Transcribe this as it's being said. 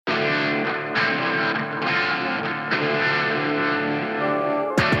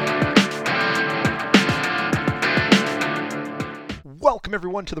Welcome,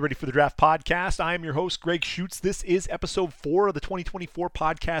 everyone, to the Ready for the Draft podcast. I am your host, Gregg Schutze. This is episode 4 of the 2024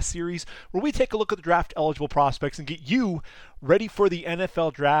 podcast series, where we take a look at the draft-eligible prospects and get you ready for the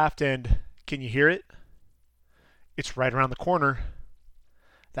NFL draft. And can you hear it? It's right around the corner.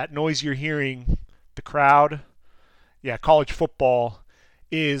 That noise you're hearing, the crowd, college football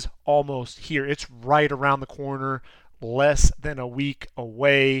is almost here. It's right around the corner, less than a week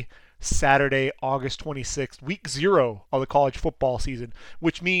away. Saturday, August 26th, week 0 of the college football season,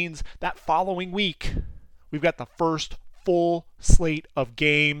 which means that following week, we've got the first full slate of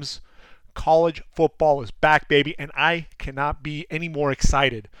games. College football is back, baby, and I cannot be any more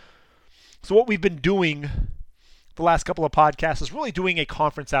excited. So what we've been doing the last couple of podcasts is really doing a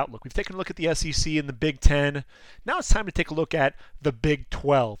conference outlook. We've taken a look at the SEC and the Big X. Now it's time to take a look at the Big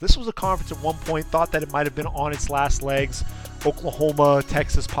 12. This was a conference at one point, thought that it might have been on its last legs. Oklahoma,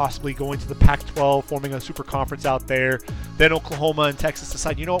 Texas possibly going to the Pac-12, forming a super conference out there. Then Oklahoma and Texas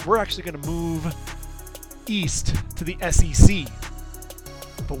decide, you know what, we're actually going to move east to the SEC.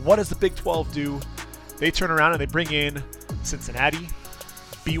 But what does the Big 12 do? They turn around and they bring in Cincinnati,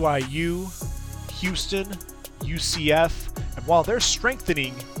 BYU, Houston, UCF, and while they're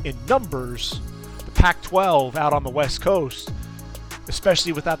strengthening in numbers, the Pac-12 out on the West Coast,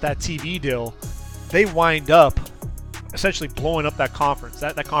 especially without that TV deal, they wind up essentially blowing up that conference.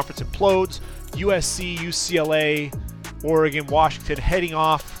 That conference implodes. USC, UCLA, Oregon, Washington heading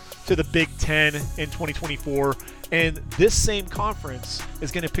off to the Big X in 2024. And this same conference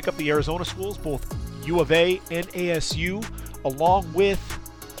is going to pick up the Arizona schools, both U of A and ASU, along with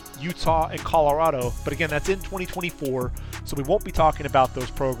Utah and Colorado. But again, that's in 2024, so we won't be talking about those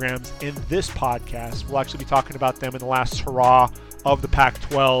programs in this podcast. We'll actually be talking about them in the last hurrah of the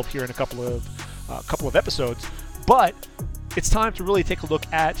Pac-12 here in a couple of episodes. But it's time to really take a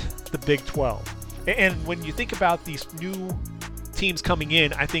look at the Big 12. And when you think about these new teams coming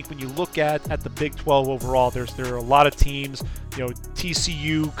in, I think when you look at the Big 12 overall, there are a lot of teams.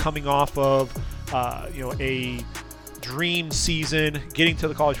 TCU coming off of a dream season, getting to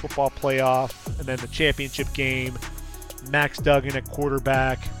the college football playoff, and then the championship game. Max Duggan at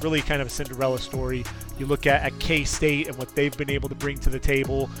quarterback, really kind of a Cinderella story. You look at K-State and what they've been able to bring to the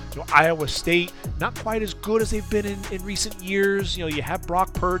table. Iowa State, not quite as good as they've been in recent years. You have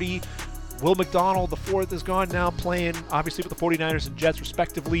Brock Purdy. Will McDonald, IV, is gone now, playing obviously with the 49ers and Jets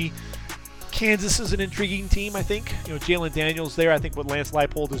respectively. Kansas is an intriguing team, I think. Jaylan Daniels there. I think what Lance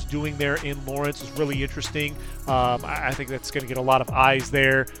Leipold is doing there in Lawrence is really interesting. I think that's going to get a lot of eyes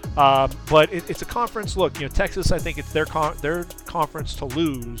there. But it's a conference. Look, Texas, I think it's their conference to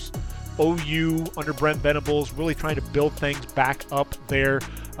lose. OU under Brent Venables really trying to build things back up there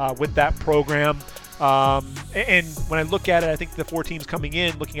with that program. And when I look at it, I think the 4 teams coming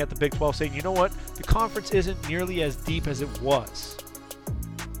in, looking at the Big 12, saying, you know what, the conference isn't nearly as deep as it was.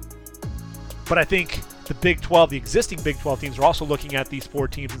 But I think the Big 12, the existing Big 12 teams, are also looking at these 4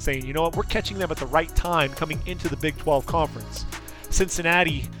 teams and saying, you know what, we're catching them at the right time coming into the Big 12 conference.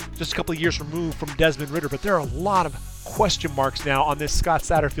 Cincinnati, just a couple of years removed from Desmond Ridder, but there are a lot of question marks now on this Scott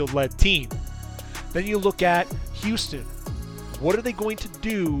Satterfield-led team. Then you look at Houston. What are they going to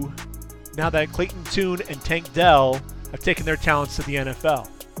do now that Clayton Tune and Tank Dell have taken their talents to the NFL?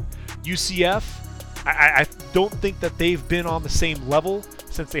 UCF, I don't think that they've been on the same level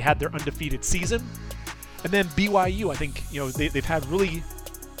since they had their undefeated season. And then BYU, I think, they've had really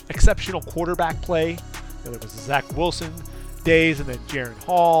exceptional quarterback play. There was the Zach Wilson days and then Jaron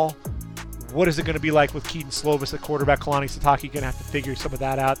Hall. What is it going to be like with Keaton Slovis at quarterback? Kalani Sitake going to have to figure some of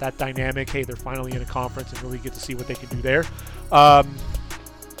that out, that dynamic. Hey, they're finally in a conference and really get to see what they can do there.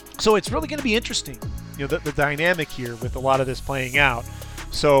 So it's really going to be interesting, the dynamic here with a lot of this playing out.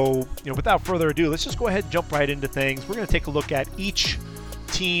 So, without further ado, let's just go ahead and jump right into things. We're going to take a look at each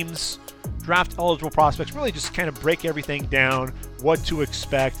team's draft eligible prospects, really just kind of break everything down, what to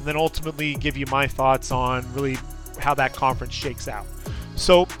expect, and then ultimately give you my thoughts on really how that conference shakes out.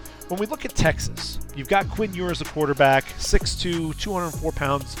 So when we look at Texas, you've got Quinn Ewers, the quarterback, 6'2", 204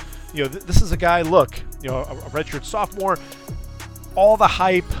 pounds. This is a guy, look, a redshirt sophomore, all the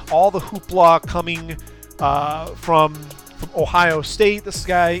hype, all the hoopla coming from Ohio State. This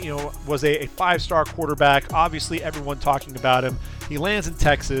guy, was a 5-star quarterback. Obviously, everyone talking about him. He lands in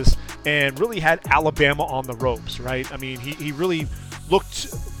Texas and really had Alabama on the ropes, right? I mean, he really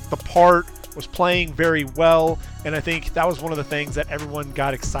looked the part, was playing very well, and I think that was one of the things that everyone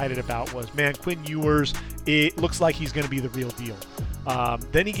got excited about was, man, Quinn Ewers, it looks like he's going to be the real deal.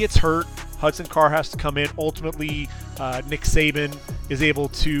 Then he gets hurt. Hudson Carr has to come in. Ultimately, Nick Saban is able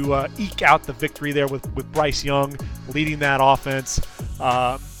to eke out the victory there with Bryce Young leading that offense.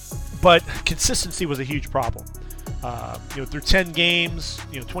 But consistency was a huge problem. Through 10 games,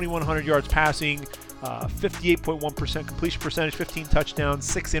 2,100 yards passing, 58.1% completion percentage, 15 touchdowns,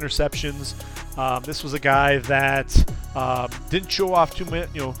 6 interceptions. This was a guy that didn't show off too much,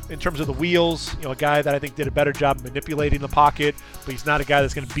 in terms of the wheels. A guy that I think did a better job manipulating the pocket, but he's not a guy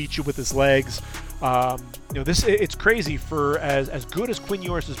that's going to beat you with his legs. It's crazy for as good as Quinn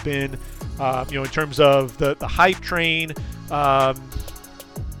Ewers has been, in terms of the hype train.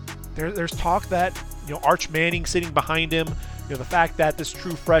 There's talk that Arch Manning sitting behind him. The fact that this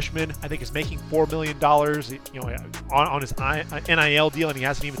true freshman, I think, is making $4 million, on his NIL deal, and he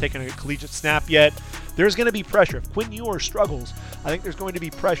hasn't even taken a collegiate snap yet. There's going to be pressure. If Quinn Ewers struggles, I think there's going to be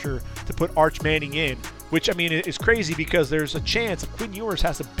pressure to put Arch Manning in, which, is crazy because there's a chance if Quinn Ewers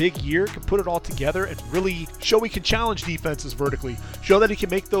has a big year, can put it all together and really show he can challenge defenses vertically, show that he can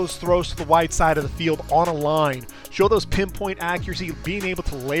make those throws to the wide side of the field on a line, show those pinpoint accuracy, being able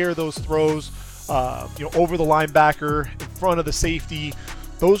to layer those throws over the linebacker, in front of the safety.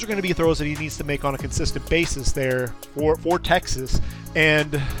 Those are going to be throws that he needs to make on a consistent basis there for Texas.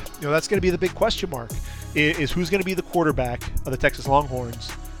 And, that's going to be the big question mark, is who's going to be the quarterback of the Texas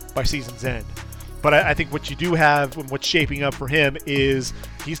Longhorns by season's end. But I think what you do have, and what's shaping up for him, is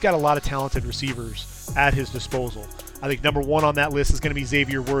he's got a lot of talented receivers at his disposal. I think number one on that list is going to be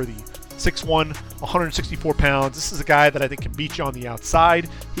Xavier Worthy. 6'1", 164 pounds. This is a guy that I think can beat you on the outside.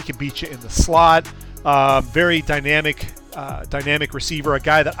 He can beat you in the slot. Very dynamic receiver. A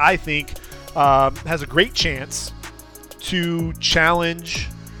guy that I think has a great chance to challenge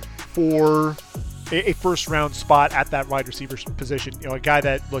for a first-round spot at that wide receiver position. A guy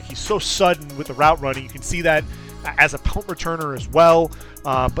that, look, he's so sudden with the route running. You can see that as a punt returner as well.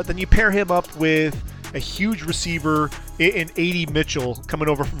 But then you pair him up with a huge receiver in A.D. Mitchell coming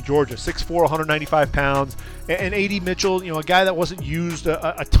over from Georgia, 6'4", 195 pounds. And A.D. Mitchell, a guy that wasn't used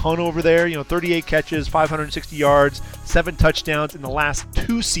a ton over there, 38 catches, 560 yards, 7 touchdowns in the last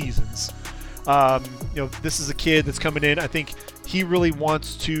 2 seasons. This is a kid that's coming in. I think he really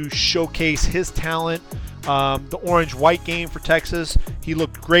wants to showcase his talent. The orange-white game for Texas, he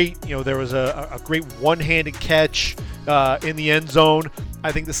looked great. There was a great one-handed catch in the end zone.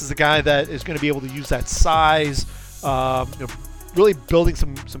 I think this is a guy that is going to be able to use that size, really building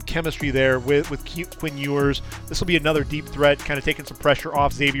some chemistry there with Quinn Ewers. This will be another deep threat, kind of taking some pressure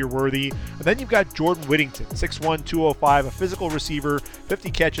off Xavier Worthy. And then you've got Jordan Whittington, 6'1", 205, a physical receiver,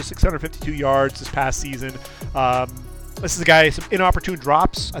 50 catches, 652 yards this past season. This is a guy, some inopportune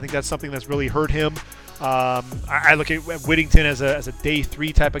drops. I think that's something that's really hurt him. I look at Whittington as a day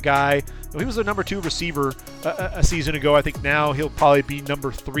 3 type of guy. He was the number 2 receiver a season ago. I think now he'll probably be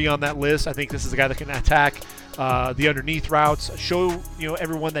number 3 on that list. I think this is a guy that can attack the underneath routes, show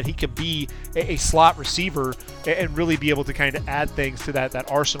everyone that he can be a slot receiver and really be able to kind of add things to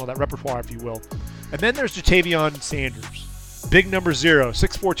that arsenal, that repertoire, if you will. And then there's Ja'Tavion Sanders. Big number 0,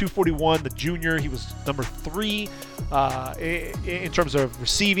 6'4", 241, the junior. He was number 3 in terms of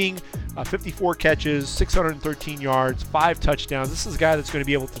receiving, 54 catches, 613 yards, 5 touchdowns. This is a guy that's going to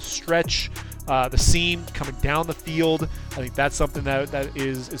be able to stretch the seam coming down the field. I think that's something that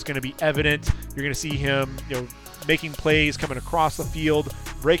is going to be evident. You're going to see him, making plays, coming across the field,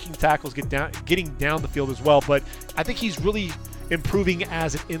 breaking tackles, getting down the field as well. But I think he's really improving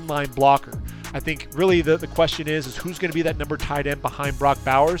as an inline blocker. I think really the question is who's going to be that number tight end behind Brock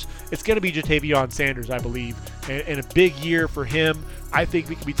Bowers. It's going to be Ja'Tavion Sanders, I believe. And a big year for him. I think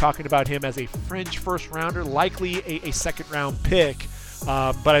we could be talking about him as a fringe first rounder, likely a second round pick.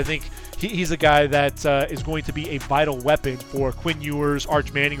 But I think he's a guy that is going to be a vital weapon for Quinn Ewers,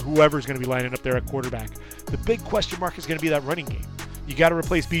 Arch Manning, whoever's going to be lining up there at quarterback. The big question mark is going to be that running game. You got to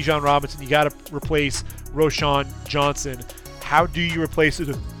replace Bijan Robinson. You got to replace Roschon Johnson. How do you replace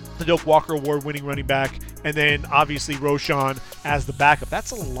the Doak Walker Award-winning running back, and then obviously Roschon as the backup? That's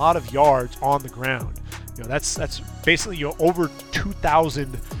a lot of yards on the ground. That's basically over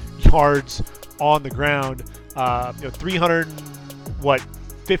 2,000 yards on the ground.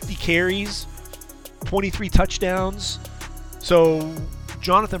 350 carries, 23 touchdowns. So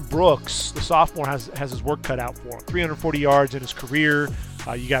Jonathan Brooks, the sophomore, has his work cut out for him. 340 yards in his career.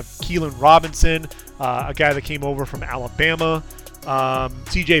 You got Keelan Robinson, a guy that came over from Alabama.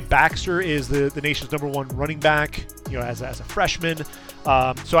 CJ Baxter is the nation's number 1 running back, as a freshman.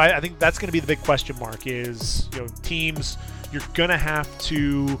 So I think that's going to be the big question mark is, teams, you're going to have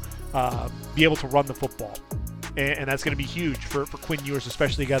to be able to run the football. And that's going to be huge for Quinn Ewers,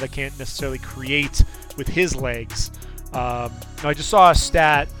 especially a guy that can't necessarily create with his legs. I just saw a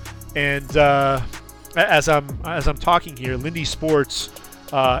stat, and as I'm talking here, Lindy Sports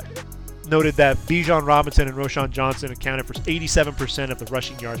noted that Bijan Robinson and Roschon Johnson accounted for 87% of the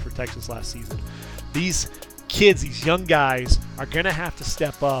rushing yards for Texas last season. These kids, these young guys, are going to have to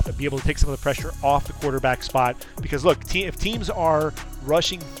step up and be able to take some of the pressure off the quarterback spot. Because, look, if teams are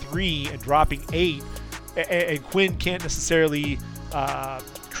rushing 3 and dropping 8, and Quinn can't necessarily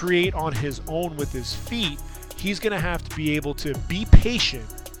create on his own with his feet, he's going to have to be able to be patient.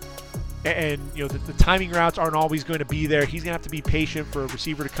 And the timing routes aren't always going to be there. He's going to have to be patient for a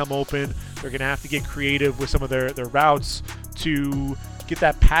receiver to come open. They're going to have to get creative with some of their routes to get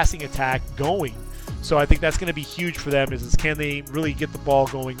that passing attack going. So I think that's going to be huge for them is can they really get the ball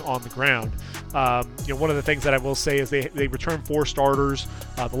going on the ground. One of the things that I will say is they return 4 starters.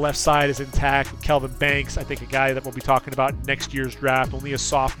 The left side is intact with Kelvin Banks, I think a guy that we'll be talking about in next year's draft, only a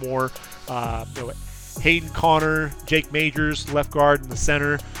sophomore. Hayden Connor, Jake Majors, left guard in the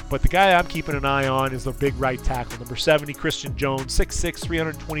center. But the guy I'm keeping an eye on is the big right tackle, number 70, Christian Jones, 6'6",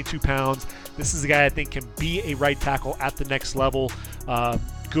 322 pounds. This is a guy I think can be a right tackle at the next level.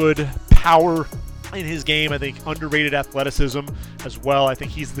 Good power in his game. I think underrated athleticism as well. I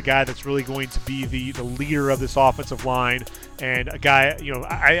think he's the guy that's really going to be the leader of this offensive line, and a guy,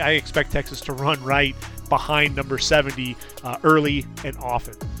 I expect Texas to run right behind number 70 early and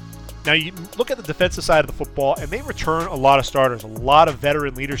often. Now you look at the defensive side of the football, and they return a lot of starters, a lot of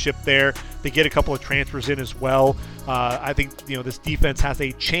veteran leadership there. They get a couple of transfers in as well. I think this defense has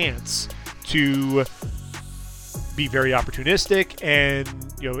a chance to be very opportunistic, and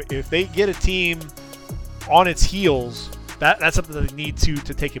if they get a team on its heels, that's something that they need to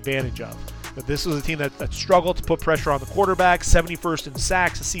take advantage of. But this was a team that struggled to put pressure on the quarterback, 71st in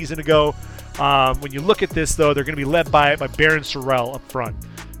sacks a season ago. When you look at this, though, they're going to be led by Barryn Sorrell up front.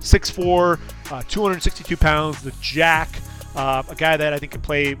 6'4", 262 pounds, the jack, a guy that I think can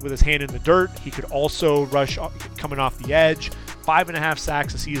play with his hand in the dirt. He could also rush coming off the edge. 5.5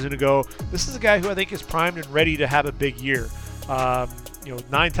 sacks a season ago. This is a guy who I think is primed and ready to have a big year. 9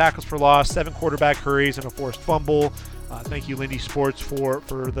 tackles for loss, 7 quarterback hurries, and a forced fumble. Thank you, Lindy Sports, for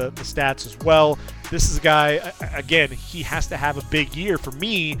the stats as well. This is a guy, again, he has to have a big year for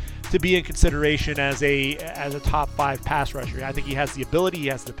me to be in consideration as a top 5 pass rusher. I think he has the ability, he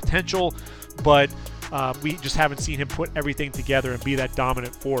has the potential, but we just haven't seen him put everything together and be that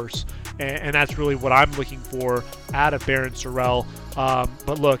dominant force. And that's really what I'm looking for out of Barryn Sorrell.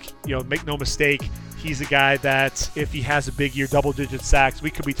 But look, make no mistake, he's a guy that if he has a big year, double-digit sacks, we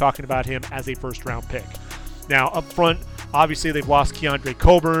could be talking about him as a first-round pick. Now, up front, obviously they've lost Keandre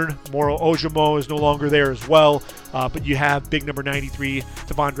Coburn. Moro Ojomo is no longer there as well. But you have big number 93,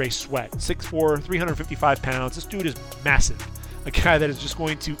 Devondre Sweat, 6'4", 355 pounds. This dude is massive. A guy that is just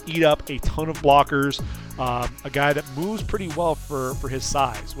going to eat up a ton of blockers. A guy that moves pretty well for his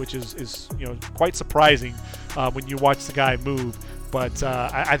size, which is quite surprising when you watch the guy move. But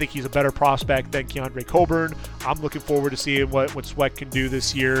I think he's a better prospect than Keandre Coburn. I'm looking forward to seeing what Sweat can do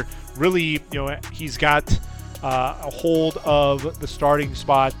this year. Really, he's got a hold of the starting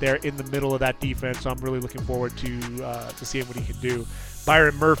spot there in the middle of that defense. So I'm really looking forward to seeing what he can do.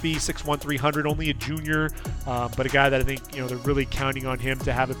 Byron Murphy, 6'1", 300, only a junior, but a guy that I think they're really counting on him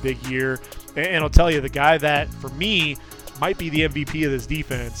to have a big year. And I'll tell you, the guy that for me might be the MVP of this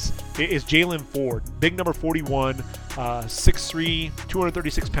defense is Jaylan Ford, big number 41, 6'3",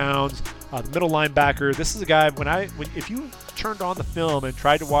 236 pounds, the middle linebacker. This is a guy if you turned on the film and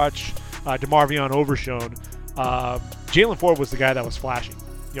tried to watch DeMarvion Overshown, Jaylan Ford was the guy that was flashing.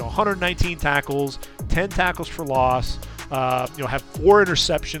 119 tackles, 10 tackles for loss. Have 4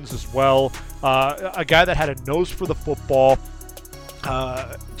 interceptions as well. A guy that had a nose for the football.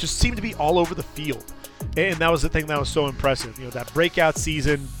 Just seemed to be all over the field. And that was the thing that was so impressive. That breakout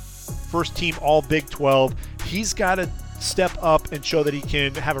season, first team all Big 12. He's got to step up and show that he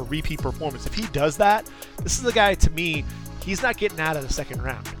can have a repeat performance. If he does that, this is the guy, to me, he's not getting out of the second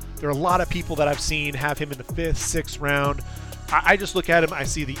round. There are a lot of people that I've seen have him in the 5th, 6th round. I just look at him, I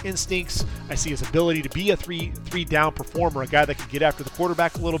see the instincts, I see his ability to be a three down performer, a guy that can get after the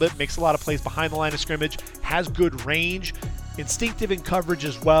quarterback a little bit, makes a lot of plays behind the line of scrimmage, has good range, instinctive in coverage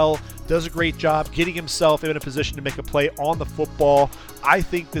as well, does a great job getting himself in a position to make a play on the football. I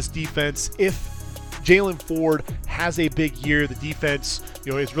think this defense, if Jaylan Ford has a big year, the defense,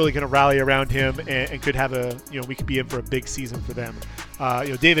 is really going to rally around him and could have we could be in for a big season for them.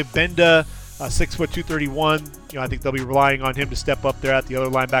 David Benda, 6', 231. I think they'll be relying on him to step up there at the other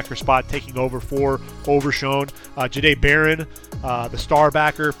linebacker spot, taking over for Overshown. Jahdae Barron, the star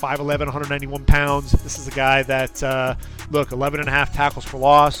backer, 5'11", 191 pounds. This is a guy that, 11.5 tackles for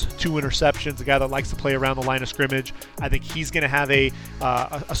loss, 2 interceptions, a guy that likes to play around the line of scrimmage. I think he's going to have a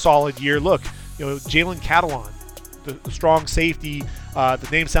solid year. Look, Jalen Catalon, the strong safety, the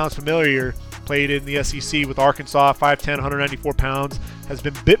name sounds familiar, played in the SEC with Arkansas, 5'10", 194 pounds, has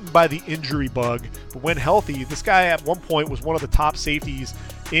been bitten by the injury bug. But when healthy, this guy at one point was one of the top safeties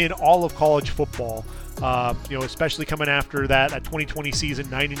in all of college football. Especially coming after that 2020 season,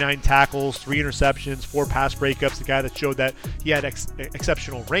 99 tackles, 3 interceptions, 4 pass breakups, the guy that showed that he had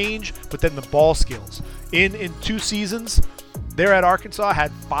exceptional range, but then the ball skills. In 2 seasons there at Arkansas,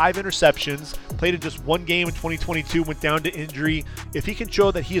 had 5 interceptions, played in just 1 game in 2022, went down to injury. If he can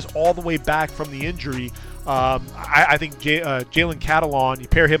show that he is all the way back from the injury, I think Jalen Catalon, you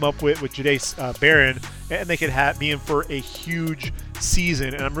pair him up with Jadace Barryn, and they could be in for a huge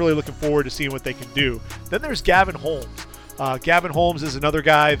season, and I'm really looking forward to seeing what they can do. Then there's Gavin Holmes. Gavin Holmes is another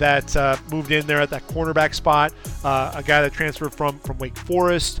guy that moved in there at that cornerback spot, a guy that transferred from Wake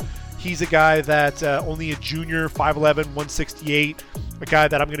Forest. He's a guy that only a junior, 5'11", 168, a guy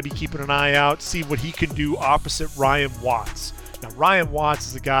that I'm going to be keeping an eye out, see what he can do opposite Ryan Watts. Now, Ryan Watts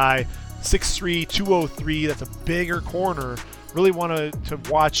is a guy, 6'3", 203, that's a bigger corner. Really want to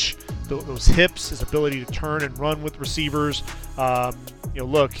watch those hips, his ability to turn and run with receivers.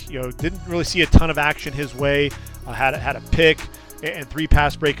 Didn't really see a ton of action his way. Had a pick and 3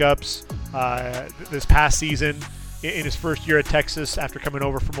 pass breakups this past season in his first year at Texas after coming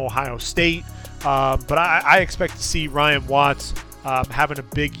over from Ohio State. But I expect to see Ryan Watts having a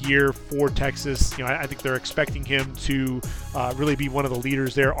big year for Texas. I think they're expecting him to really be one of the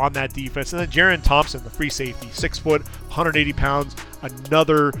leaders there on that defense. And then Jaron Thompson, the free safety, 6 foot, 180 pounds,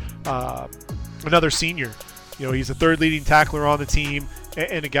 another senior. He's the 3rd leading tackler on the team,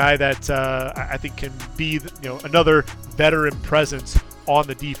 and a guy that I think can be another veteran presence on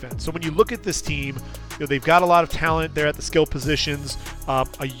the defense. So when you look at this team, they've got a lot of talent there at the skill positions,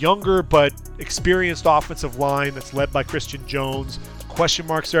 a younger but experienced offensive line that's led by Christian Jones. Question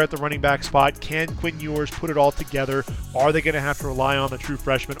marks there at the running back spot. Can Quinn Ewers put it all together? Are they going to have to rely on the true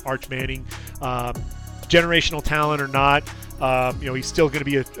freshman Arch Manning? Generational talent or not, he's still going to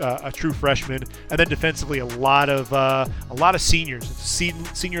be a true freshman. And then defensively, a lot of seniors. It's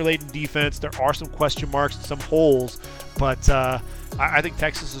a senior-laden defense. There are some question marks and some holes, but I think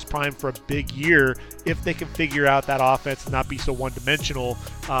Texas is primed for a big year if they can figure out that offense and not be so one-dimensional.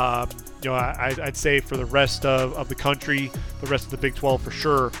 I'd say for the rest of the country, the rest of the Big 12 for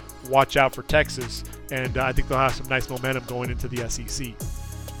sure, watch out for Texas, and I think they'll have some nice momentum going into the SEC.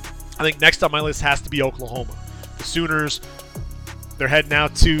 I think next on my list has to be Oklahoma. The Sooners, they're heading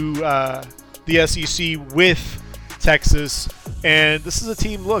out to the SEC with Texas, and this is a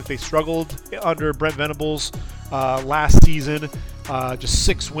team, look, they struggled under Brent Venables last season. Just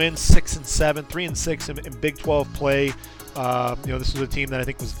 6 wins, 6-7, 3-6 in Big 12 play. This was a team that I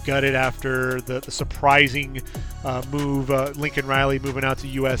think was gutted after the surprising move, Lincoln Riley moving out to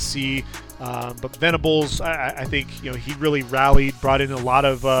USC. But Venables, I think he really rallied, brought in a lot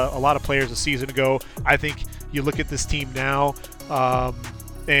of players a season ago. I think you look at this team now,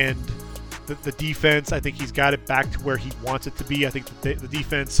 and the defense, I think he's got it back to where he wants it to be. I think the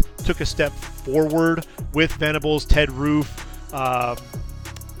defense took a step forward with Venables, Ted Roof.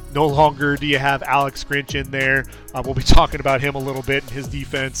 No longer do you have Alex Grinch in there. We'll be talking about him a little bit and his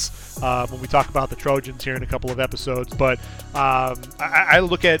defense when we talk about the Trojans here in a couple of episodes. But I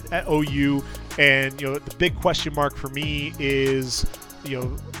look at OU, and the big question mark for me is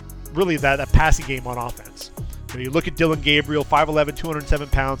really that passing game on offense. You look at Dillon Gabriel, 5'11", 207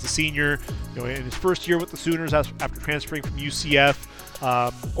 pounds, the senior, in his first year with the Sooners after transferring from UCF.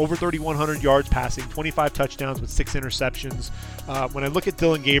 Over 3,100 yards passing, 25 touchdowns with 6 interceptions. When I look at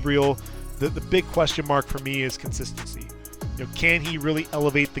Dillon Gabriel, the big question mark for me is consistency. Can he really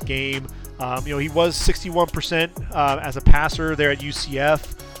elevate the game? He was 61% as a passer there at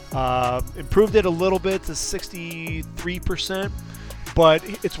UCF. Improved it a little bit to 63%, but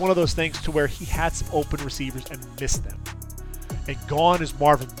it's one of those things to where he had some open receivers and missed them. And gone is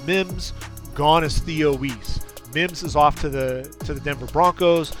Marvin Mims, gone is Theo Weiss. Mims is off to the Denver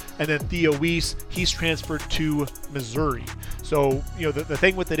Broncos, and then Theo Weiss, he's transferred to Missouri. So the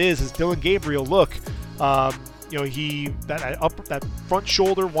thing with it is Dillon Gabriel, look, that front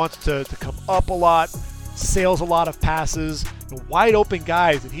shoulder wants to come up a lot, sails a lot of passes, wide open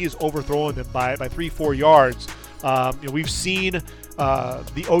guys, and he is overthrowing them by 3-4 yards. We've seen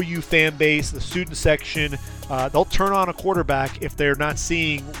the OU fan base, the student section, they'll turn on a quarterback if they're not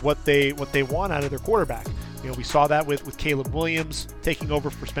seeing what they want out of their quarterback. We saw that with Caleb Williams taking over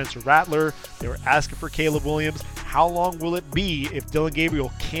for Spencer Rattler. They were asking for Caleb Williams. How long will it be if Dillon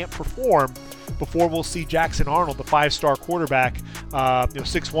Gabriel can't perform before we'll see Jackson Arnold, the 5-star quarterback,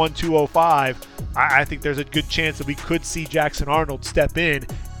 6'1", 205? I think there's a good chance that we could see Jackson Arnold step in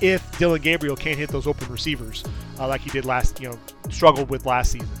if Dillon Gabriel can't hit those open receivers like he did struggled with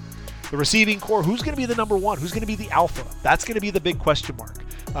last season. The receiving core, who's going to be the number one? Who's going to be the alpha? That's going to be the big question mark.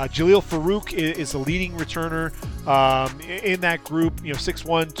 Jaleel Farouk is the leading returner in that group.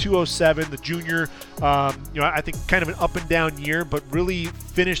 6'1", 207, the junior. I think kind of an up and down year, but really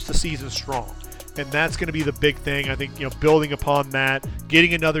finished the season strong. And that's going to be the big thing. I think, building upon that,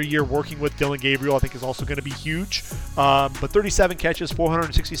 getting another year working with Dillon Gabriel, I think is also going to be huge. But 37 catches,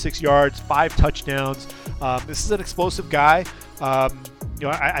 466 yards, 5 touchdowns. This is an explosive guy.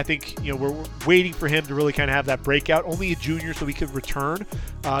 I think, we're waiting for him to really kind of have that breakout. Only a junior, so he could return.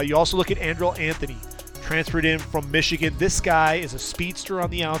 You also look at Andrell Anthony, transferred in from Michigan. This guy is a speedster on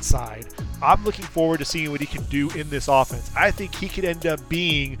the outside. I'm looking forward to seeing what he can do in this offense. I think he could end up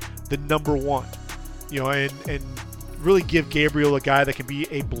being the number one, and really give Gabriel a guy that can be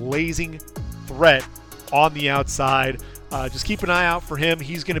a blazing threat on the outside. Just keep an eye out for him.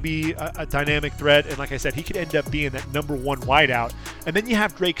 He's going to be a dynamic threat, and like I said, he could end up being that number one wideout. And then you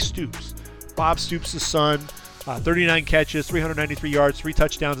have Drake Stoops, Bob Stoops' son, 39 catches, 393 yards, 3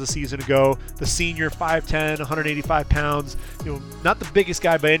 touchdowns a season ago. The senior, 5'10", 185 pounds. Not the biggest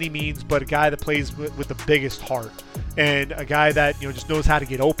guy by any means, but a guy that plays with the biggest heart, and a guy that just knows how to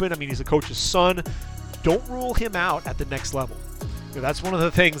get open. I mean, he's a coach's son. Don't rule him out at the next level. That's one of the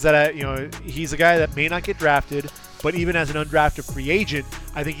things that he's a guy that may not get drafted, but even as an undrafted free agent,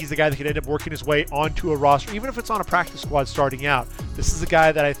 I think he's the guy that could end up working his way onto a roster, even if it's on a practice squad starting out. This is a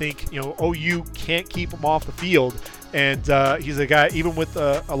guy that I think OU can't keep him off the field, and he's a guy, even with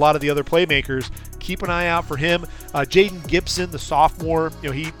a lot of the other playmakers, keep an eye out for him. Jaden Gibson, the sophomore,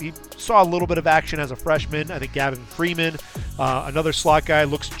 he saw a little bit of action as a freshman. I think Gavin Freeman, another slot guy,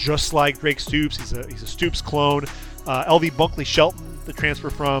 looks just like Drake Stoops. He's a Stoops clone. LV Bunkley Shelton, the transfer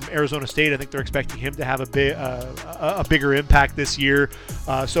from Arizona State, I think they're expecting him to have a bigger impact this year.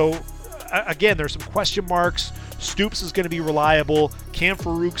 So again, there's some question marks. Stoops is going to be reliable. Can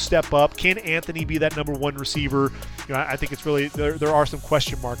Farouk step up? Can Anthony be that number one receiver? I think it's really, there are some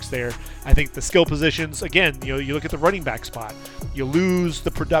question marks there. I think the skill positions, again, you look at the running back spot. You lose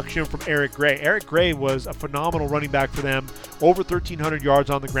the production from Eric Gray. Eric Gray was a phenomenal running back for them. Over 1,300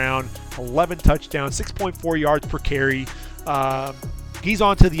 yards on the ground, 11 touchdowns, 6.4 yards per carry. He's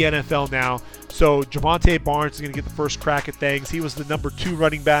on to the NFL now. So Javonte Barnes is going to get the first crack at things. He was the number 2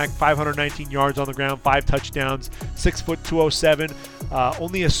 running back, 519 yards on the ground, 5 touchdowns, 6 foot 207.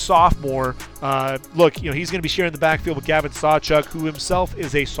 Only a sophomore. Look, he's going to be sharing the backfield with Gavin Sawchuk, who himself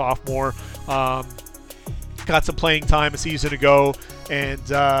is a sophomore. Got some playing time a season ago,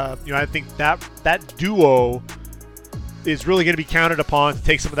 and I think that duo is really going to be counted upon to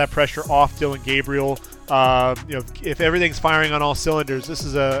take some of that pressure off Dillon Gabriel. If everything's firing on all cylinders, this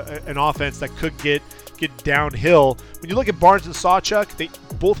is an offense that could get downhill. When you look at Barnes and Sawchuk, they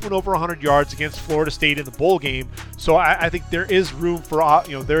both went over 100 yards against Florida State in the bowl game. So I think there is room for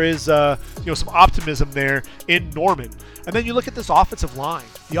there is some optimism there in Norman. And then you look at this offensive line.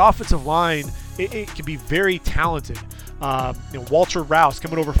 The offensive line, it can be very talented. Walter Rouse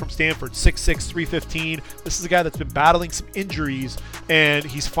coming over from Stanford, 6'6", 315. This is a guy that's been battling some injuries, and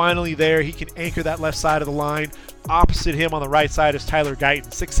he's finally there. He can anchor that left side of the line. Opposite him on the right side is Tyler Guyton,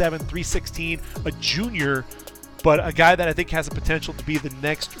 6'7", 316, a junior, but a guy that I think has the potential to be the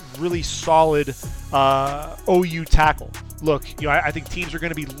next really solid OU tackle. Look, I think teams are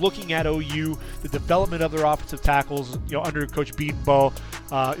going to be looking at OU, the development of their offensive tackles, under Coach Beatonbaugh.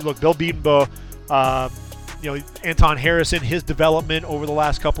 Bill Beatonbaugh, Anton Harrison, his development over the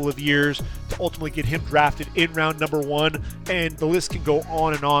last couple of years to ultimately get him drafted in round number 1. And the list can go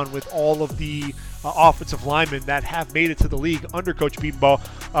on and on with all of the offensive linemen that have made it to the league under Coach Beatonbaugh.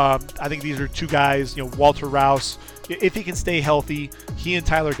 I think these are two guys, Walter Rouse, if he can stay healthy, he and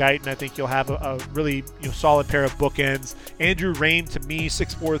Tyler Guyton, I think you'll have a really solid pair of bookends. Andrew Raym, to me,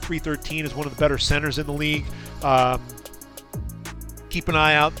 6'4", 313, is one of the better centers in the league. Keep an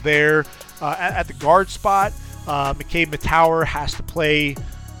eye out there. At the guard spot, McCabe Matower has to play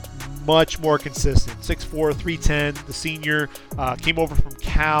much more consistent. 6'4", 310, the senior, came over from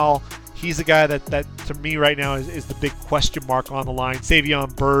Cal. He's the guy that to me right now is the big question mark on the line.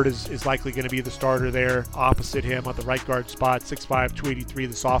 Savion Byrd is likely going to be the starter there opposite him at the right guard spot, 6'5", 283,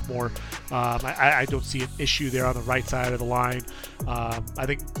 the sophomore. I don't see an issue there on the right side of the line. I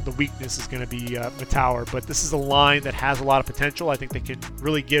think the weakness is going to be Matower, but this is a line that has a lot of potential. I think they can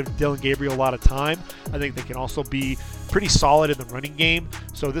really give Dillon Gabriel a lot of time. I think they can also be pretty solid in the running game.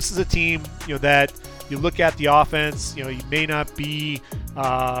 So this is a team, that you look at the offense, you may not be,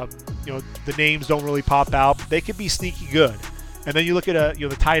 the names don't really pop out, but they can be sneaky good. And then you look at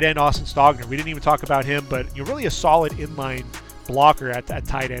the tight end Austin Stogner. We didn't even talk about him, but really a solid inline blocker at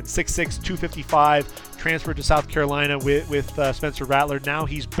tight end. 6'6", 255, transferred to South Carolina with Spencer Rattler. Now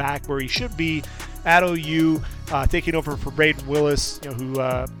he's back where he should be at OU, taking over for Braden Willis, who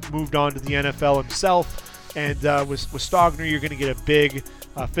moved on to the NFL himself. And with Stogner, you're going to get a big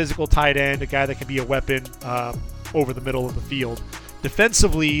physical tight end, a guy that can be a weapon over the middle of the field.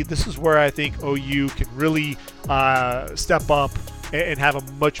 Defensively, this is where I think OU can really step up and have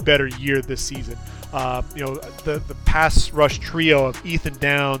a much better year this season. The pass rush trio of Ethan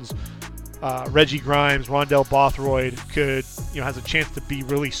Downs, Reggie Grimes, Rondell, Bothroyd has a chance to be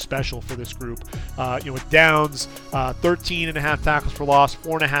really special for this group. With Downs, 13.5 tackles for loss,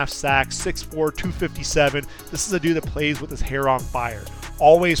 4.5 sacks, 6'4", 257. This is a dude that plays with his hair on fire.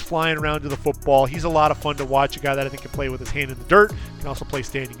 Always flying around to the football. He's a lot of fun to watch, a guy that I think can play with his hand in the dirt, can also play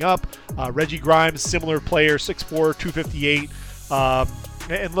standing up. Reggie Grimes, similar player, 6'4", 258.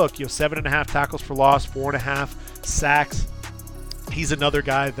 And look, 7.5 tackles for loss, 4.5 sacks. He's another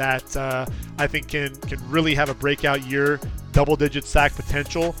guy that I think can really have a breakout year, double-digit sack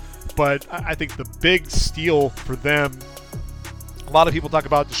potential. But I think the big steal for them, a lot of people talk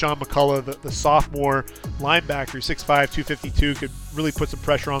about Deshaun McCullough, the sophomore linebacker, 6'5", 252, could really put some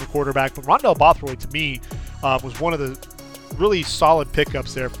pressure on the quarterback. But Rondell Bothroyd, to me, was one of the really solid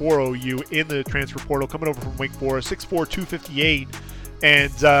pickups there for OU in the transfer portal, coming over from Wake Forest, 6'4", 258.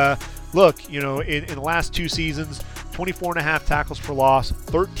 And look, in the last 2 seasons, 24.5 tackles for loss,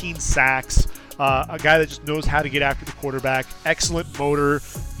 13 sacks, a guy that just knows how to get after the quarterback, excellent motor.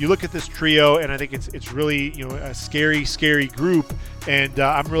 You look at this trio, and I think it's really a scary group, and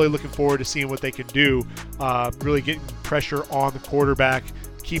I'm really looking forward to seeing what they can do, really getting pressure on the quarterback.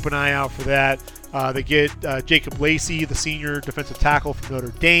 Keep an eye out for that. They get Jacob Lacey, the senior defensive tackle from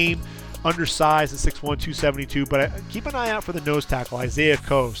Notre Dame, undersized at 6'1", 272, but keep an eye out for the nose tackle, Isaiah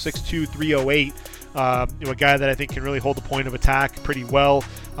Coe, 6'2", 308. A guy that I think can really hold the point of attack pretty well.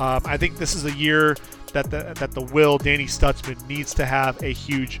 I think this is a year that the Will, Danny Stutsman, needs to have a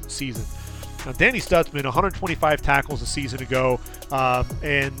huge season. Now, Danny Stutsman, 125 tackles a season ago,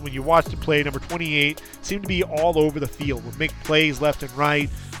 and when you watch him play, number 28, seemed to be all over the field, would make plays left and right.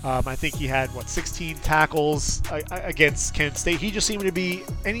 I think he had, 16 tackles against Kent State. He just seemed to be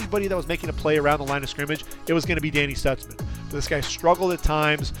anybody that was making a play around the line of scrimmage, it was going to be Danny Stutsman. But this guy struggled at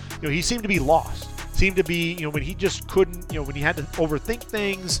times. He seemed to be lost. Seemed to be, when he just couldn't, when he had to overthink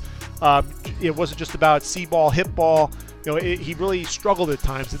things, it wasn't just about see ball, hit ball. He really struggled at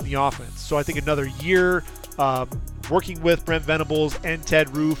times in the offense. So I think another year working with Brent Venables and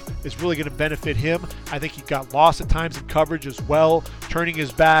Ted Roof is really going to benefit him. I think he got lost at times in coverage as well, turning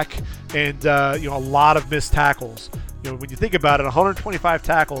his back, and a lot of missed tackles. When you think about it, 125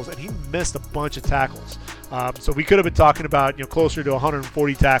 tackles, and he missed a bunch of tackles. So we could have been talking about closer to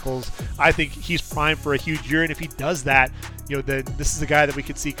 140 tackles. I think he's primed for a huge year, and if he does that, then this is a guy that we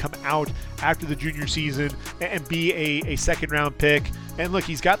could see come out after the junior season and be a second-round pick. And look,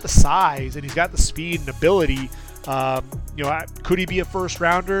 he's got the size and he's got the speed and ability. Could he be a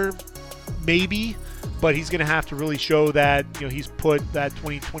first-rounder? Maybe. But he's going to have to really show that he's put that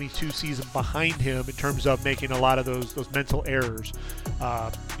 2022 season behind him in terms of making a lot of those mental errors.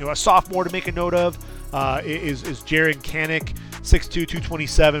 A sophomore to make a note of is Jaron Kanik, 6'2",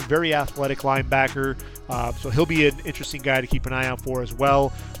 227, very athletic linebacker. So he'll be an interesting guy to keep an eye out for as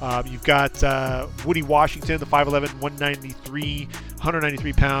well. You've got Woody Washington, the 5'11",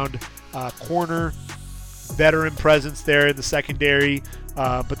 193-pound corner. Veteran presence there in the secondary.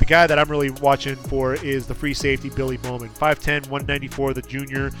 But the guy that I'm really watching for is the free safety, Billy Bowman. 5'10", 194, the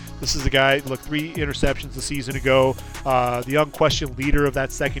junior. This is a guy, 3 interceptions a season ago, the unquestioned leader of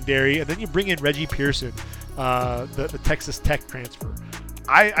that secondary. And then you bring in Reggie Pearson, the Texas Tech transfer.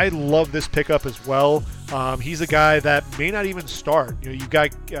 I love this pickup as well. He's a guy that may not even start. You've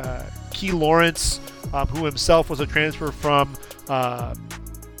got Key Lawrence, who himself was a transfer from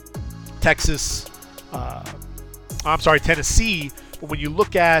Tennessee. But when you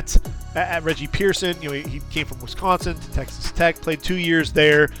look at Reggie Pearson, he came from Wisconsin to Texas Tech, played 2 years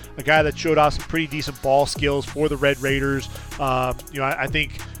there, a guy that showed off some pretty decent ball skills for the Red Raiders. I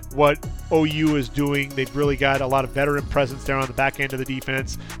think what OU is doing, they've really got a lot of veteran presence there on the back end of the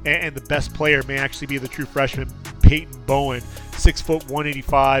defense, and the best player may actually be the true freshman, Peyton Bowen, 6',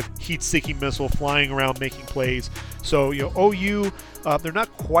 185, heat-seeking missile, flying around making plays. So OU, they're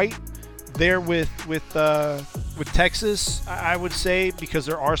not quite there with Texas, I would say, because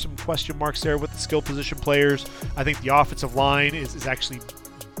there are some question marks there with the skill position players. I think the offensive line is actually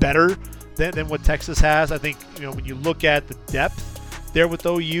better than what Texas has. I think when you look at the depth, there with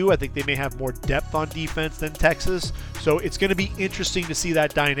OU. I think they may have more depth on defense than Texas. So it's going to be interesting to see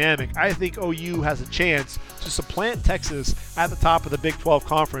that dynamic. I think OU has a chance to supplant Texas at the top of the Big 12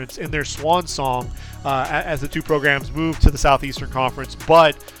 Conference in their swan song as the two programs move to the Southeastern Conference.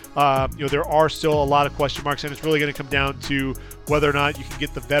 But there are still a lot of question marks, and it's really going to come down to whether or not you can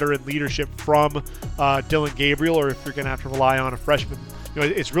get the veteran leadership from Dillon Gabriel, or if you're going to have to rely on a freshman.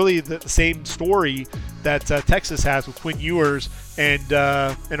 It's really the same story that Texas has with Quinn Ewers and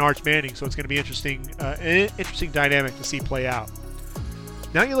Arch Manning. So it's going to be an interesting dynamic to see play out.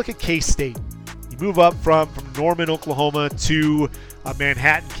 Now you look at K-State. You move up from Norman, Oklahoma to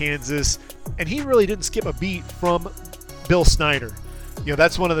Manhattan, Kansas, and he really didn't skip a beat from Bill Snyder.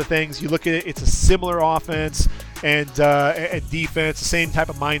 That's one of the things. You look at it, it's a similar offense and defense, the same type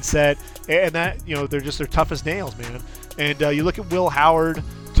of mindset, and that, they're tough as nails, man. And you look at Will Howard,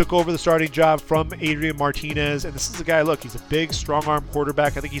 took over the starting job from Adrian Martinez, and this is a guy, look, he's a big, strong-arm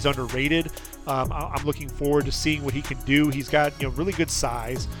quarterback. I think he's underrated. I'm looking forward to seeing what he can do. He's got, really good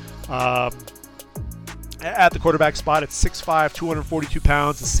size. At the quarterback spot, it's 6'5", 242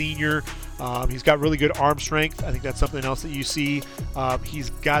 pounds, a senior. He's got really good arm strength. I think that's something else that you see. He's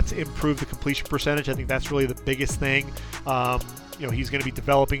got to improve the completion percentage. I think that's really the biggest thing. He's going to be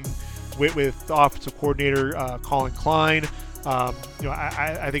developing with the offensive coordinator, Collin Klein.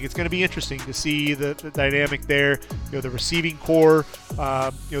 I think it's going to be interesting to see the dynamic there. The receiving core,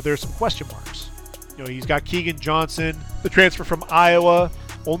 there's some question marks. He's got Keegan Johnson, the transfer from Iowa,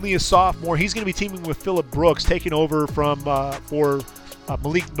 only a sophomore. He's going to be teaming with Phillip Brooks, taking over for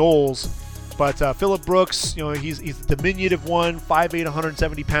Malik Knowles. But Phillip Brooks, he's the diminutive one, 5'8",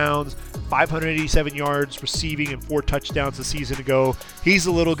 170 pounds, 587 yards receiving and 4 touchdowns a season ago. He's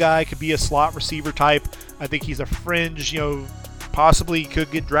a little guy, could be a slot receiver type. I think he's a fringe, possibly could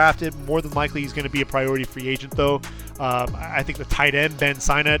get drafted. More than likely he's going to be a priority free agent, though. I think the tight end, Ben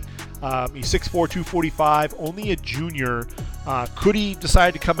Sinet, he's 6'4", 245, only a junior. Could he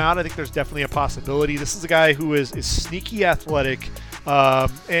decide to come out? I think there's definitely a possibility. This is a guy who is sneaky athletic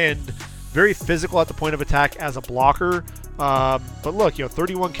and very physical at the point of attack as a blocker. But look,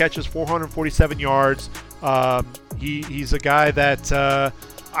 31 catches, 447 yards. He's a guy that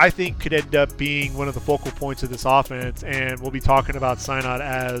I think could end up being one of the focal points of this offense, and we'll be talking about Sinet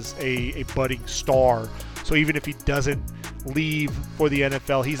as a budding star. So even if he doesn't leave for the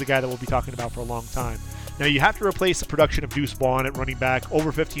NFL, he's a guy that we'll be talking about for a long time. Now you have to replace the production of Deuce Vaughn at running back,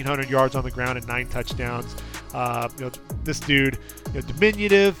 over 1,500 yards on the ground and 9 touchdowns. This dude,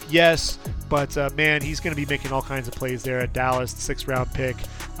 diminutive, yes, but man, he's going to be making all kinds of plays there at Dallas, the 6th-round pick.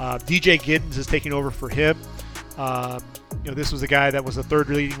 DJ Giddens is taking over for him. This was a guy that was the 3rd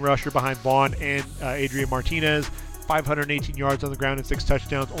leading rusher behind Vaughn and Adrian Martinez. 518 yards on the ground and 6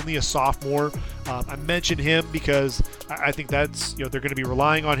 touchdowns, only a sophomore. I mentioned him because I think that's, they're going to be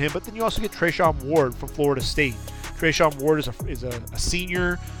relying on him. But then you also get Treshaun Ward from Florida State. Treshaun Ward is a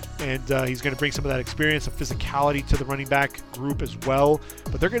senior, and he's going to bring some of that experience and physicality to the running back group as well.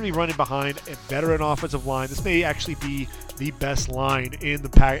 But they're going to be running behind a veteran offensive line. This may actually be the best line in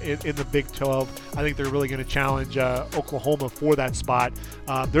the Big 12. I think they're really going to challenge Oklahoma for that spot.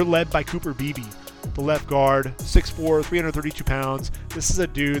 They're led by Cooper Beebe, the left guard, 6'4", 332 pounds. This is a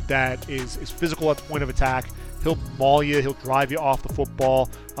dude that is physical at the point of attack. He'll maul you. He'll drive you off the football.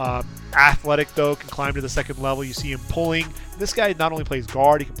 Athletic, though, can climb to the second level. You see him pulling. This guy not only plays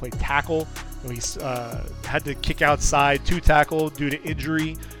guard, he can play tackle. He's had to kick outside 2 tackle due to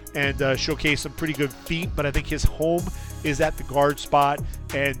injury and showcase some pretty good feet, but I think his home is at the guard spot,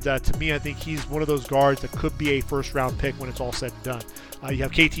 and to me, I think he's one of those guards that could be a first-round pick when it's all said and done. You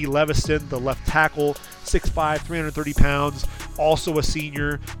have KT Leviston, the left tackle, 6'5", 330 pounds, also a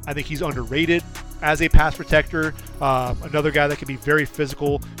senior. I think he's underrated as a pass protector. Another guy that can be very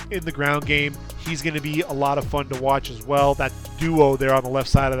physical in the ground game. He's going to be a lot of fun to watch as well. That duo there on the left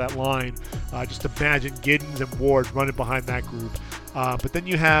side of that line. Just imagine Giddens and Ward running behind that group. But then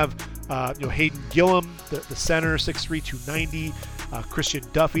you have Hayden Gillum, the center, 6'3", 290. Christian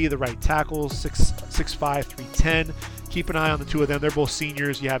Duffy, the right tackle, 6'5", 310. Keep an eye on the two of them. They're both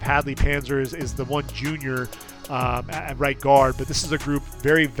seniors. You have Hadley Panzer is the one junior at right guard. But this is a group,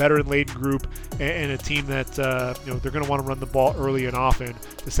 very veteran-laden group, and a team that they're going to want to run the ball early and often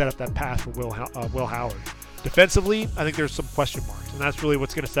to set up that pass for Will Howard. Defensively, I think there's some question marks, and that's really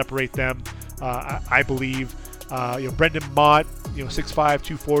what's going to separate them, I believe. Brendan Mott, 6'5",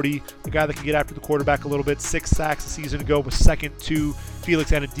 240, the guy that can get after the quarterback a little bit. 6 sacks a season ago, was second to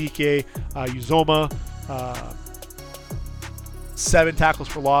Felix Anadike. Uzoma, 7 tackles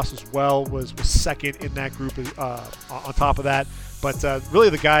for loss as well, was second in that group on top of that. But really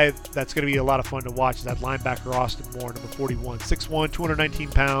the guy that's going to be a lot of fun to watch is that linebacker Austin Moore, number 41. 6'1", 219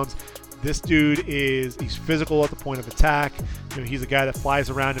 pounds. This dude he's physical at the point of attack. He's a guy that flies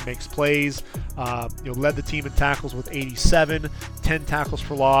around and makes plays. Led the team in tackles with 87, 10 tackles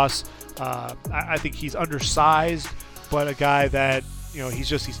for loss. I think he's undersized, but a guy that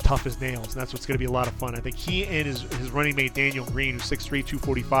he's tough as nails, and that's what's going to be a lot of fun. I think he and his running mate Daniel Green, who's 6'3",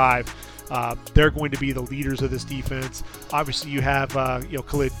 245, they're going to be the leaders of this defense. Obviously, you have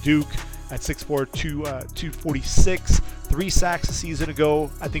Khalid Duke at 6'4", 246, 3 sacks a season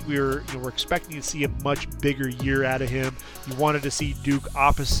ago. I think we're expecting to see a much bigger year out of him. You wanted to see Duke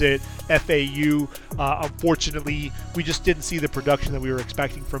opposite FAU. Unfortunately, we just didn't see the production that we were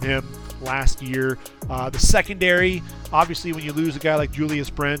expecting from him last year. The secondary, obviously, when you lose a guy like Julius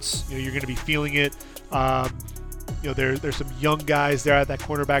Brents, you're going to be feeling it. There's some young guys there at that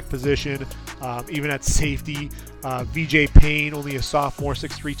cornerback position, even at safety. VJ Payne, only a sophomore,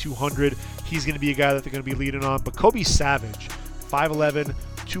 6'3", 200. He's going to be a guy that they're going to be leaning on. But Kobe Savage, 5'11",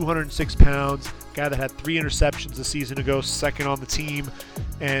 206 pounds, guy that had 3 interceptions a season ago, second on the team.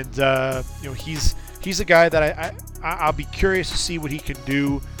 And, he's a guy that I'll be curious to see what he can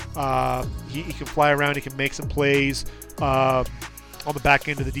do. He can fly around. He can make some plays on the back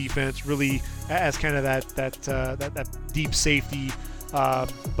end of the defense, really as kind of that deep safety.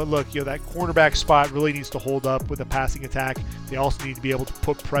 But look, that cornerback spot really needs to hold up with the passing attack. They also need to be able to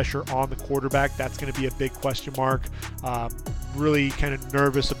put pressure on the quarterback. That's going to be a big question mark. Really kind of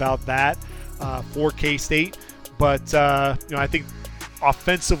nervous about that for K-State. But, I think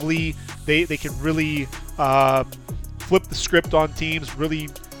offensively they can really flip the script on teams, really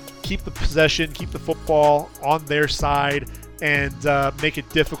keep the possession, keep the football on their side, and make it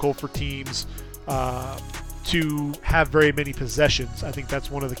difficult for teams to have very many possessions. I think that's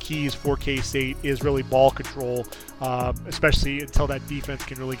one of the keys for K-State is really ball control, especially until that defense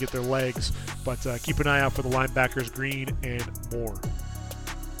can really get their legs. But keep an eye out for the linebackers, Green and Moore.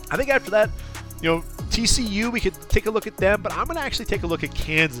 I think after that, TCU, we could take a look at them, but I'm going to actually take a look at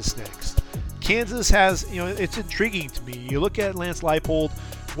Kansas next. Kansas has, it's intriguing to me. You look at Lance Leipold,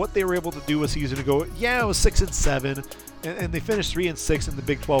 what they were able to do a season ago. Yeah, it was 6-7. And they finished 3-6 in the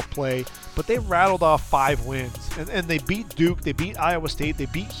Big 12 play, but they rattled off 5 wins. And they beat Duke, they beat Iowa State, they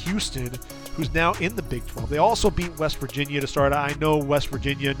beat Houston, who's now in the Big 12. They also beat West Virginia to start. I know West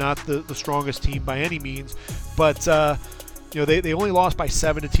Virginia, not the strongest team by any means, but they only lost by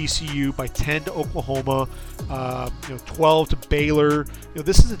 7 to TCU, by 10 to Oklahoma, 12 to Baylor.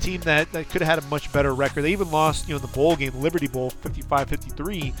 This is a team that could have had a much better record. They even lost, in the bowl game, the Liberty Bowl,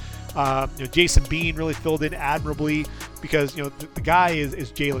 55-53. Jason Bean really filled in admirably because, the guy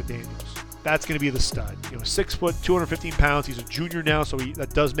is Jalen Daniels. That's going to be the stud. 6 foot, 215 pounds. He's a junior now, so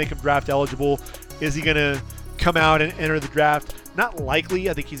that does make him draft eligible. Is he going to come out and enter the draft? Not likely.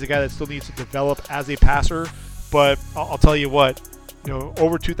 I think he's a guy that still needs to develop as a passer. But I'll tell you what,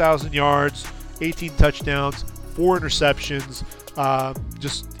 over 2,000 yards, 18 touchdowns, 4 interceptions.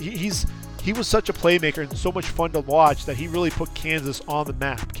 He was such a playmaker and so much fun to watch that he really put Kansas on the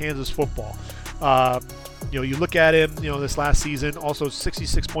map, Kansas football. You look at him, this last season, also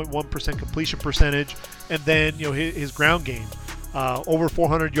 66.1% completion percentage, and then, his ground game, over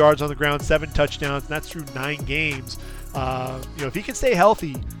 400 yards on the ground, 7 touchdowns, and that's through 9 games. If he can stay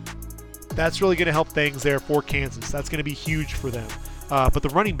healthy, that's really going to help things there for Kansas. That's going to be huge for them. But the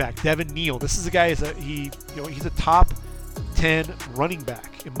running back, Devin Neal, this is a guy, he's a top 10 running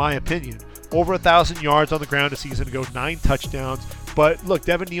back, in my opinion. Over 1,000 yards on the ground a season ago, 9 touchdowns. But look,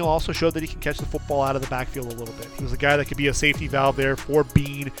 Devin Neal also showed that he can catch the football out of the backfield a little bit. He was a guy that could be a safety valve there for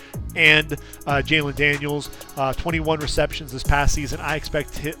Bean and Jalen Daniels. 21 receptions this past season. I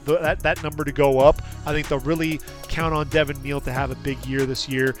expect that number to go up. I think they'll really count on Devin Neal to have a big year this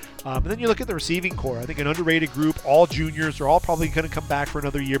year. And then you look at the receiving core. I think an underrated group, all juniors. They're all probably going to come back for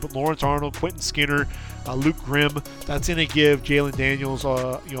another year. But Lawrence Arnold, Quentin Skinner, Luke Grimm, that's going to give Jalen Daniels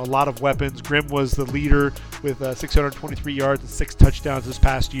a lot of weapons. Grimm was the leader with 623 yards and 6 touchdowns this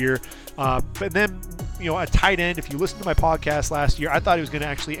past year. But then, a tight end, if you listened to my podcast last year, I thought he was going to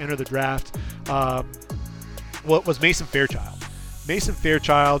actually enter the draft. It was Mason Fairchild. Mason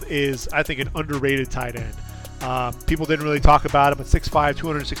Fairchild is, I think, an underrated tight end. People didn't really talk about him at 6'5",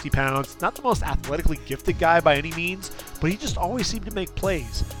 260 pounds. Not the most athletically gifted guy by any means, but he just always seemed to make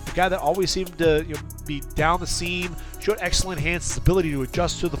plays. A guy that always seemed to be down the seam, showed excellent hands, his ability to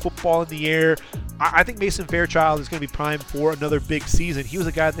adjust to the football in the air. I think Mason Fairchild is going to be primed for another big season. He was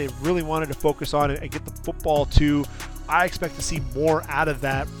a guy that they really wanted to focus on and get the football to. I expect to see more out of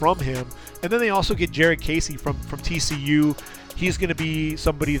that from him. And then they also get Jared Casey from TCU. he's going to be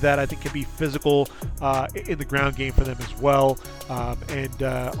somebody that I think can be physical in the ground game for them as well, and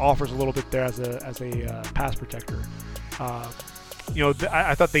offers a little bit there as a pass protector.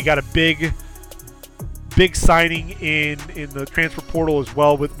 I thought they got a big signing in the transfer portal as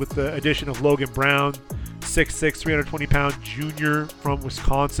well with the addition of Logan Brown, 6'6", 320-pound junior from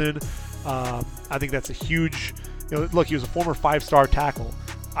Wisconsin. I think that's a huge, look, he was a former 5-star tackle.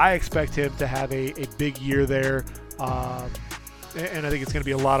 I expect him to have a big year there, and I think it's going to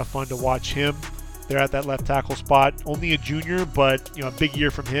be a lot of fun to watch him there at that left tackle spot. Only a junior, but a big year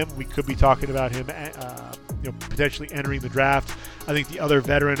from him. We could be talking about him potentially entering the draft. I think the other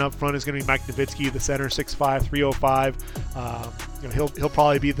veteran up front is going to be Mike Nowitzki, the center, 6'5", 305. He'll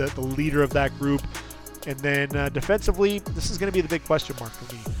probably be the leader of that group. And then defensively, this is going to be the big question mark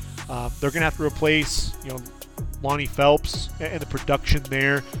for me. They're going to have to replace, Lonnie Phelps and the production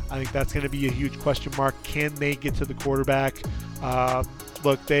there. I think that's going to be a huge question mark. Can they get to the quarterback?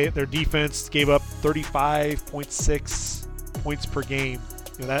 Look, their defense gave up 35.6 points per game.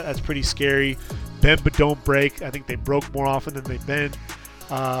 That's pretty scary. Bend but don't break. I think they broke more often than they bent.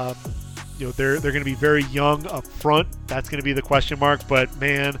 They're going to be very young up front. That's going to be the question mark. But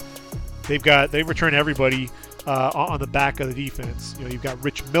man, they return everybody on the back of the defense. You've got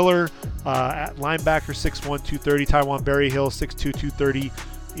Rich Miller at linebacker, 6'1", 230. Tywan Berryhill, 6'2", 230.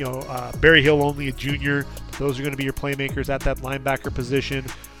 Berryhill only a junior. Those are going to be your playmakers at that linebacker position.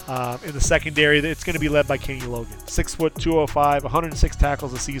 In the secondary, it's going to be led by Kenny Logan, 6 foot 205, 106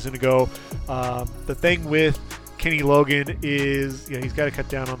 tackles a season ago. The thing with Kenny Logan is, he's got to cut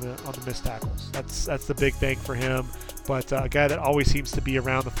down on the missed tackles. That's the big thing for him. But a guy that always seems to be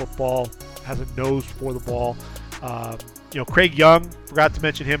around the football, has a nose for the ball. Craig Young, forgot to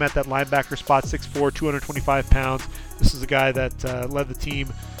mention him at that linebacker spot, 6'4", 225 pounds. This is a guy that led the team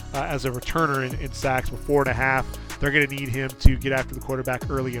as a returner in sacks with 4.5. They're going to need him to get after the quarterback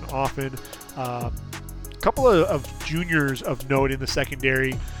early and often. A couple of juniors of note in the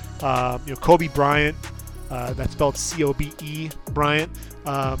secondary. Cobee Bryant, that's spelled C-O-B-E Bryant.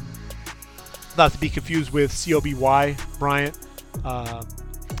 Not to be confused with C-O-B-Y Bryant,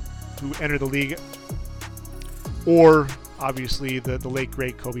 who entered the league. Or, obviously, the late,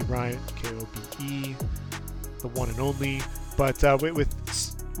 great Cobee Bryant, K-O-B-E, the one and only. But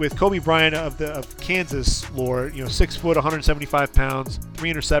with Cobee Bryant of Kansas lore, 6 foot, 175 pounds,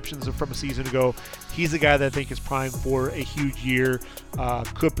 3 interceptions from a season ago. He's a guy that I think is primed for a huge year.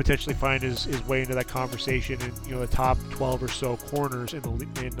 Could potentially find his way into that conversation in the top 12 or so corners in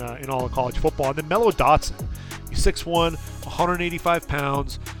all of college football. And then Mello Dotson, he's 6'1", 185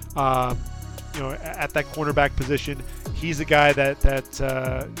 pounds. At that cornerback position, he's a guy that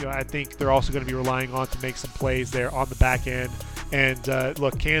I think they're also going to be relying on to make some plays there on the back end. And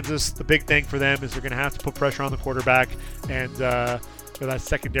look, Kansas, the big thing for them is they're going to have to put pressure on the quarterback, and that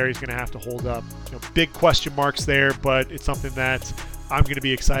secondary is going to have to hold up. Big question marks there, but it's something that I'm going to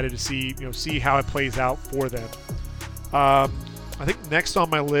be excited to see how it plays out for them. I think next on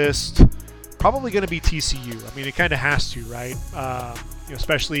my list, probably going to be TCU. I mean, it kind of has to, right?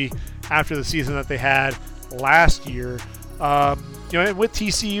 Especially after the season that they had last year. And with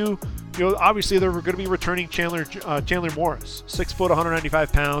TCU, obviously they're going to be returning Chandler Morris, 6 foot,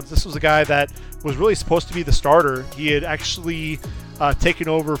 195 pounds. This was a guy that was really supposed to be the starter. He had actually taken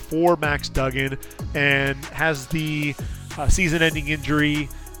over for Max Duggan and has the season-ending injury,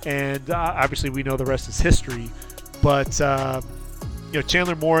 and obviously we know the rest is history. But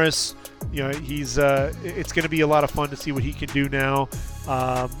Chandler Morris, he's it's going to be a lot of fun to see what he can do now.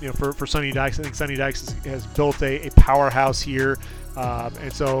 For Sonny Dykes, I think Sonny Dykes has built a powerhouse here.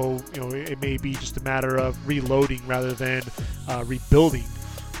 And so, it may be just a matter of reloading rather than rebuilding.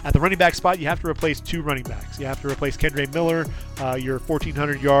 At the running back spot, you have to replace 2 running backs. You have to replace Kendre Miller, your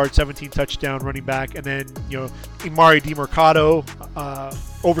 1,400 yard, 17 touchdown running back, and then Imari DiMercado,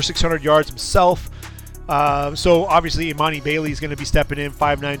 over 600 yards himself. So obviously Imani Bailey is going to be stepping in,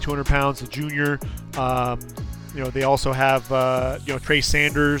 5'9", 200 pounds, a junior. They also have Trey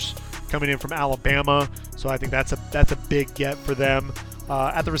Sanders coming in from Alabama, so I think that's a big get for them.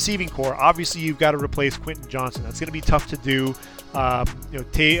 At the receiving core, obviously you've got to replace Quentin Johnson. That's going to be tough to do.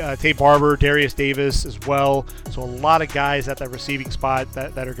 Tay Barber, Darius Davis as well. So a lot of guys at that receiving spot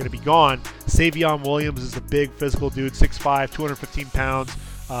that are going to be gone. Savion Williams is a big physical dude, 6'5", 215 pounds.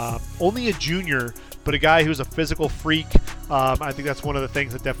 Only a junior, but a guy who's a physical freak. I think that's one of the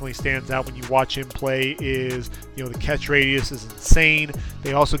things that definitely stands out when you watch him play is, the catch radius is insane.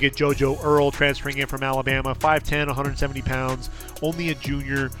 They also get JoJo Earl transferring in from Alabama, 5'10", 170 pounds, only a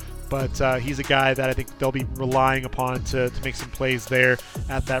junior, but he's a guy that I think they'll be relying upon to make some plays there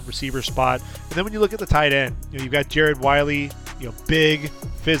at that receiver spot. And then when you look at the tight end, you've got Jared Wiley, big,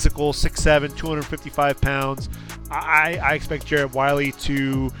 physical, 6'7", 255 pounds. I expect Jared Wiley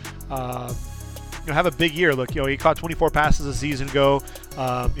to have a big year. Look, he caught 24 passes a season ago.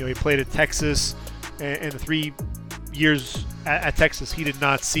 He played at Texas, and the 3 years at Texas, he did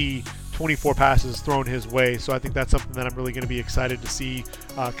not see 24 passes thrown his way. So I think that's something that I'm really going to be excited to see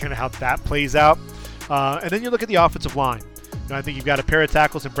kind of how that plays out. And then you look at the offensive line. I think you've got a pair of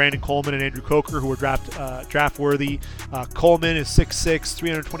tackles in Brandon Coleman and Andrew Coker who are draft worthy. Coleman is 6'6",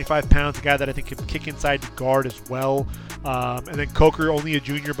 325 pounds, a guy that I think can kick inside the guard as well. And then Coker, only a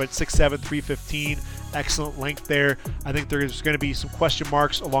junior, but 6'7", 315. Excellent length there. I think there's going to be some question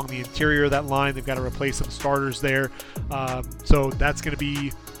marks along the interior of that line. They've got to replace some starters there. So that's going to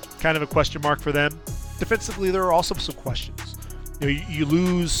be kind of a question mark for them. Defensively, there are also some questions. You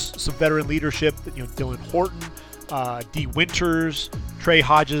lose some veteran leadership. Dylan Horton, D. Winters, Trey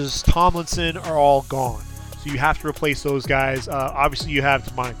Hodges, Tomlinson are all gone. So you have to replace those guys. Obviously, you have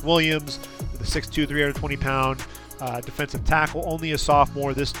Demonic Williams, the 6'2", 320-pound defensive tackle, only a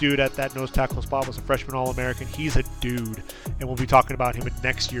sophomore. This dude at that nose tackle spot was a freshman All-American. He's a dude, and we'll be talking about him in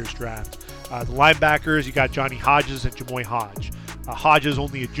next year's draft. The linebackers, you got Johnny Hodges and Jamoy Hodge. Hodges,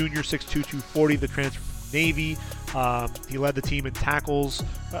 only a junior, 6'2", 240, the transfer from Navy. He led the team in tackles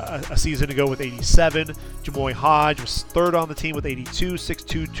a season ago with 87. Jamoy Hodge was third on the team with 82, 6'2",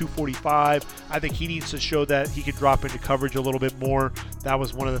 245. I think he needs to show that he could drop into coverage a little bit more. That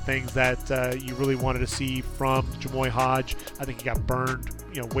was one of the things that you really wanted to see from Jamoy Hodge. I think he got burned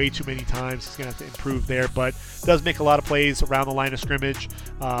way too many times. He's going to have to improve there, but does make a lot of plays around the line of scrimmage,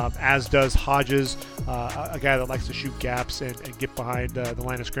 as does Hodges, a guy that likes to shoot gaps and get behind the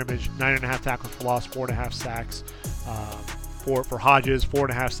line of scrimmage. 9.5 tackles for loss, 4.5 sacks for Hodges,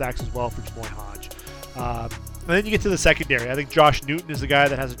 4.5 sacks as well for Jamoy Hodge. And then you get to the secondary. I think Josh Newton is the guy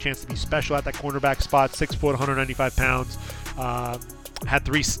that has a chance to be special at that cornerback spot, 6 foot, 195 pounds. Had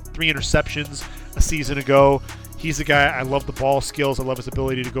three interceptions a season ago. He's the guy. I love the ball skills. I love his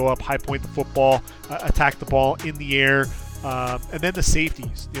ability to go up, high point the football, attack the ball in the air. And then the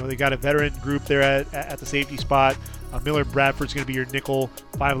safeties. They got a veteran group there at the safety spot. Miller Bradford's going to be your nickel,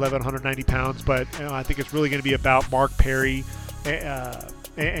 5'11", 190 pounds. But I think it's really going to be about Mark Perry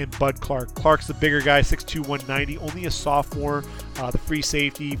and Bud Clark. Clark's the bigger guy, 6'2", 190, only a sophomore. The free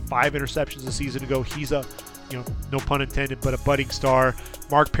safety, 5 interceptions a season ago. He's a no pun intended, but a budding star.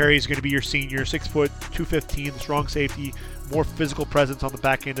 Mark Perry is going to be your senior, 6 foot, 215, the strong safety, more physical presence on the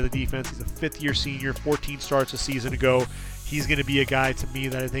back end of the defense. He's a 5th-year senior, 14 starts a season ago. He's going to be a guy to me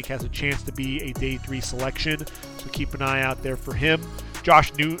that I think has a chance to be a day 3 selection. So keep an eye out there for him.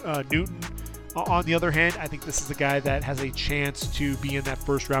 Josh Newton, on the other hand, I think this is a guy that has a chance to be in that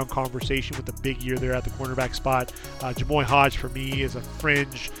first-round conversation with a big year there at the cornerback spot. Jamoy Hodge, for me, is a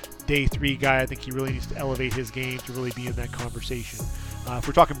fringe day 3 guy. I think he really needs to elevate his game to really be in that conversation. If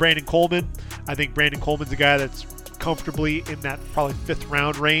we're talking Brandon Coleman, I think Brandon Coleman's a guy that's comfortably in that probably 5th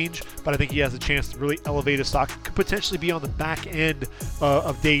round range, but I think he has a chance to really elevate his stock. Could potentially be on the back end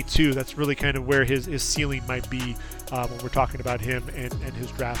of day 2. That's really kind of where his ceiling might be when we're talking about him and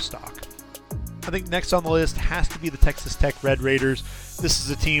his draft stock. I think next on the list has to be the Texas Tech Red Raiders. This is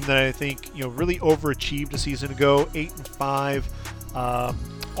a team that I think really overachieved a season ago, 8-5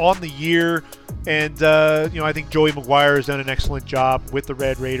 on the year. And, I think Joey McGuire has done an excellent job with the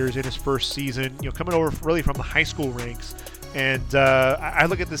Red Raiders in his first season, coming over really from the high school ranks. And I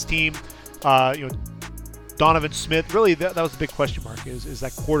look at this team, Donovan Smith, really that was the big question mark is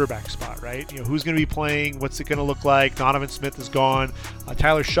that quarterback spot, right? Who's going to be playing? What's it going to look like? Donovan Smith is gone.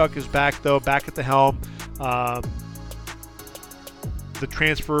 Tyler Shuck is back, though, back at the helm. The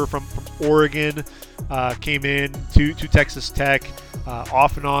transfer from Oregon came in to Texas Tech,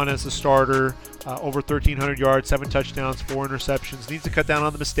 off and on as a starter. Over 1,300 yards, 7 touchdowns, 4 interceptions. Needs to cut down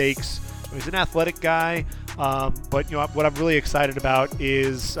on the mistakes. He's an athletic guy, but what I'm really excited about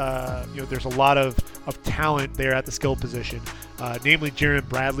is there's a lot of talent there at the skill position. Namely Jaron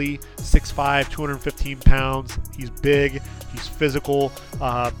Bradley, 6'5", 215 pounds. He's big. He's physical.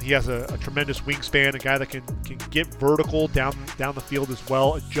 He has a tremendous wingspan. A guy that can get vertical down the field as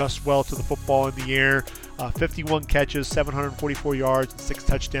well. Adjust well to the football in the air. 51 catches, 744 yards, and 6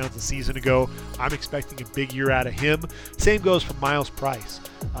 touchdowns a season ago. I'm expecting a big year out of him. Same goes for Miles Price,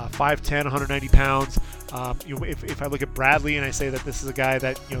 5'10", 190 pounds. If I look at Bradley and I say that this is a guy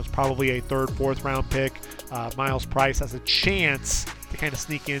that is probably a 3rd, 4th round pick, Miles Price has a chance to kind of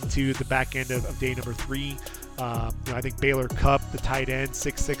sneak into the back end of day number 3. I think Baylor Cupp, the tight end,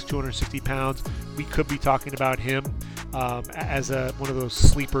 6'6", 260 pounds. We could be talking about him as one of those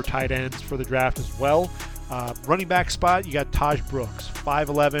sleeper tight ends for the draft as well. Running back spot, you got Taj Brooks,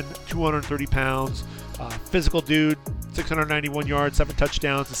 5'11", 230 pounds. Physical dude, 691 yards, 7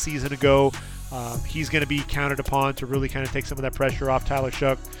 touchdowns a season ago. He's going to be counted upon to really kind of take some of that pressure off Tyler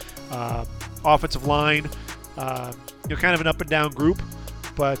Shough. Offensive line, kind of an up and down group,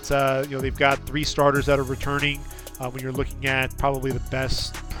 but they've got 3 starters that are returning. When you're looking at probably the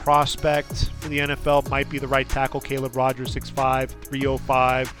best prospect for the NFL, might be the right tackle, Caleb Rogers, 6'5",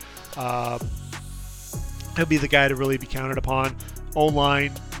 305. He'll be the guy to really be counted upon.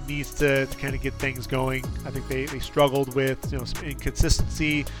 O-line needs to kind of get things going. I think they struggled with some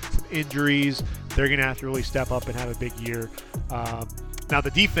inconsistency, some injuries. They're going to have to really step up and have a big year. Now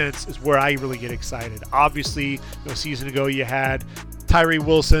the defense is where I really get excited. Obviously, a season ago you had Tyree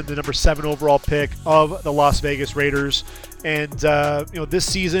Wilson, the number 7 overall pick of the Las Vegas Raiders, and this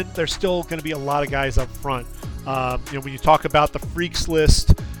season there's still going to be a lot of guys up front. When you talk about the freaks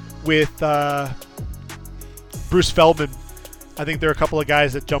list with Bruce Feldman, I think there are a couple of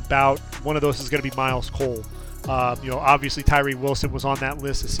guys that jump out. One of those is going to be Myles Cole. Obviously Tyree Wilson was on that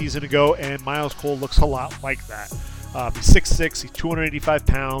list a season ago, and Myles Cole looks a lot like that. He's 6'6", he's 285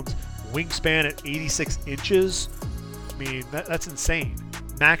 pounds, wingspan at 86 inches. I mean, that's insane.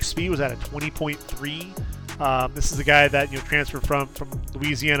 Max speed was at a 20.3. This is a guy that transferred from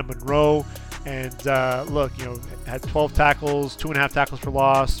Louisiana Monroe, and had 12 tackles, 2.5 tackles for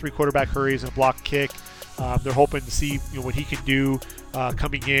loss, 3 quarterback hurries, and a block kick. They're hoping to see what he can do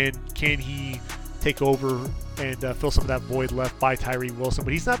coming in. Can he take over and fill some of that void left by Tyree Wilson?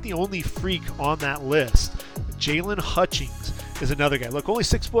 But he's not the only freak on that list. Jaylen Hutchings is another guy. Look, only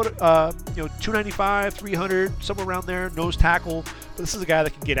 6 foot, 295, 300, somewhere around there, nose tackle. But this is a guy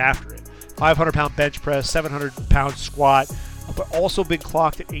that can get after it. 500-pound bench press, 700-pound squat, but also been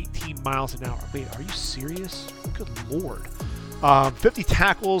clocked at 18 miles an hour. Wait, are you serious? Good Lord. 50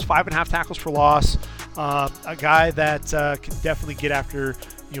 tackles, 5.5 tackles for loss. A guy that can definitely get after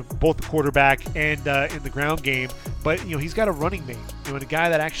both the quarterback and in the ground game, but he's got a running mate, and a guy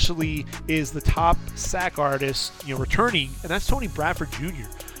that actually is the top sack artist returning, and that's Tony Bradford Jr.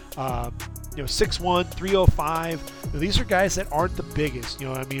 6'1", 305. These are guys that aren't the biggest,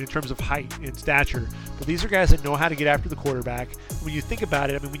 in terms of height and stature, but these are guys that know how to get after the quarterback. When you think about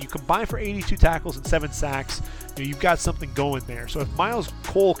it, when you combine for 82 tackles and 7 sacks, you've got something going there. So if Myles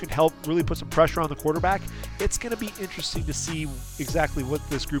Cole can help really put some pressure on the quarterback, it's going to be interesting to see exactly what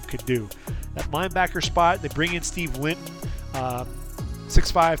this group can do. That linebacker spot, they bring in Steve Linton, 6'5",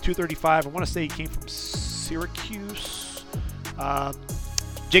 235. I want to say he came from Syracuse.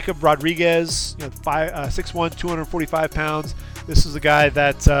 Jacob Rodriguez, 6'1", 245 pounds. This is a guy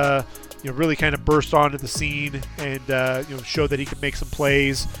that really kind of burst onto the scene and showed that he could make some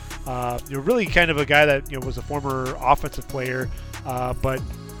plays. Really kind of a guy that was a former offensive player, but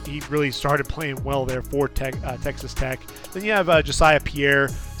he really started playing well there for Texas Tech. Then you have Josiah Pierre,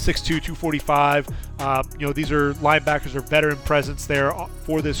 6'2", 245. These are linebackers, are veteran presence there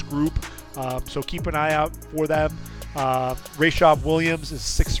for this group, so keep an eye out for them. Rashad Williams is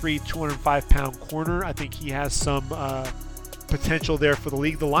 6'3", 205-pound corner. I think he has some potential there for the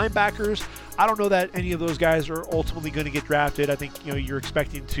league. The linebackers, I don't know that any of those guys are ultimately going to get drafted. I think you're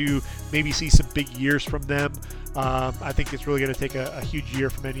expecting to maybe see some big years from them. I think it's really going to take a huge year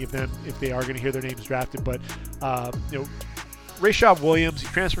from any of them if they are going to hear their names drafted. But Rashad Williams, he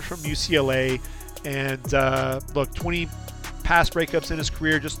transferred from UCLA, and look, 20 pass breakups in his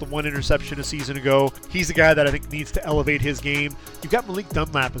career, just the 1 interception a season ago. He's the guy that I think needs to elevate his game. You've got Malik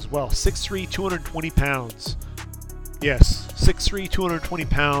Dunlap as well, 6'3", 220 pounds. Yes, 6'3", 220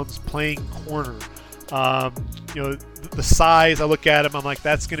 pounds, playing corner. The size, I look at him, I'm like,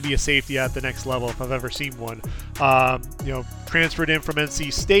 that's going to be a safety at the next level if I've ever seen one. Transferred in from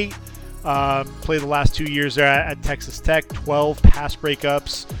NC State, played the last 2 years there at Texas Tech, 12 pass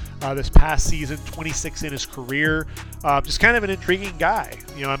breakups. This past season, 26 in his career. Just kind of an intriguing guy.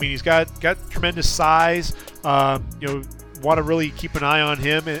 He's got tremendous size. Want to really keep an eye on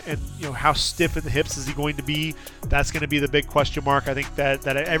him, and how stiff in the hips is he going to be? That's going to be the big question mark, I think, that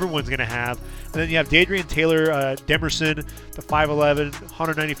everyone's going to have. And then you have Dadrian Taylor Demerson, the 5'11",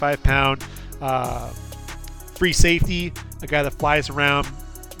 195-pound free safety, a guy that flies around,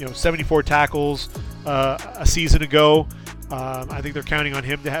 74 tackles a season ago. I think they're counting on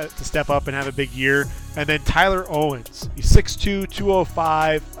him to step up and have a big year. And then Tyler Owens, he's 6'2",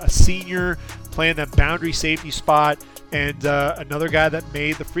 205, a senior, playing that boundary safety spot, and another guy that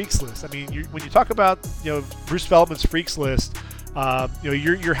made the freaks list. When you talk about Bruce Feldman's freaks list,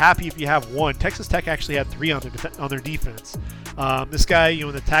 you're happy if you have one. Texas Tech actually had 3 on their defense. This guy,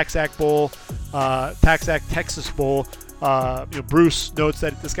 in the TaxAct Bowl, TaxAct Texas Bowl, Bruce notes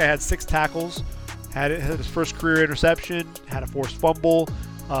that this guy had 6 tackles. Had his first career interception, had a forced fumble.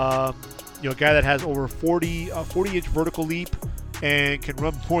 A guy that has over 40-inch vertical leap and can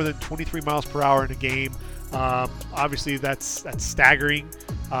run more than 23 miles per hour in a game. Obviously, that's staggering.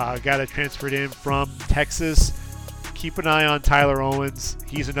 A guy that transferred in from Texas. Keep an eye on Tyler Owens.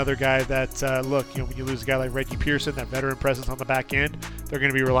 He's another guy that, when you lose a guy like Reggie Pearson, that veteran presence on the back end, they're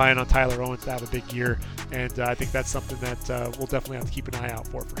going to be relying on Tyler Owens to have a big year. And I think that's something that we'll definitely have to keep an eye out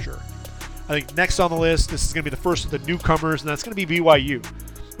for sure. I think next on the list, this is going to be the first of the newcomers, and that's going to be BYU.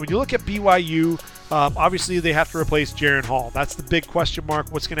 When you look at BYU, obviously they have to replace Jaren Hall. That's the big question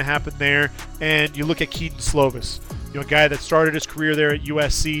mark. What's going to happen there? And you look at Kedon Slovis, a guy that started his career there at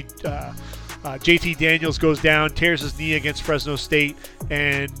USC. JT Daniels goes down, tears his knee against Fresno State,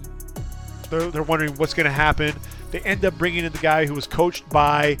 and they're wondering what's going to happen. They end up bringing in the guy who was coached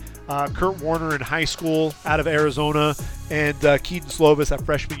by Kurt Warner in high school out of Arizona, and Kedon Slovis, that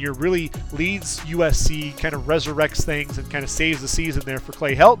freshman year, really leads USC, kind of resurrects things, and kind of saves the season there for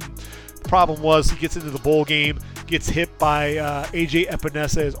Clay Helton. The problem was he gets into the bowl game, gets hit by A.J.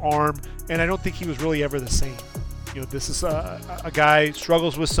 Epinesa, arm, and I don't think he was really ever the same. This is a guy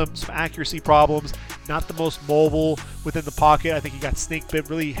struggles with some accuracy problems, not the most mobile within the pocket. I think he got snake bit,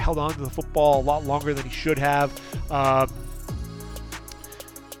 really held on to the football a lot longer than he should have,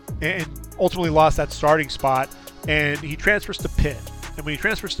 and ultimately lost that starting spot. And he transfers to Pitt. And when he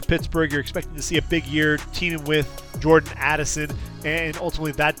transfers to Pittsburgh, you're expecting to see a big year teaming with Jordan Addison, and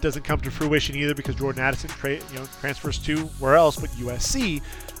ultimately that doesn't come to fruition either because Jordan Addison transfers to where else but USC.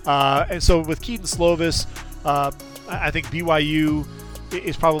 And so with Kedon Slovis, I think BYU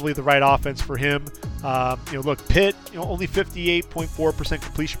is probably the right offense for him. Pitt, only 58.4%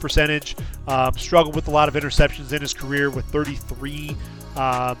 completion percentage, struggled with a lot of interceptions in his career with 33,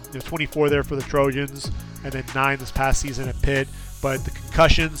 24 there for the Trojans, and then 9 this past season at Pitt. But the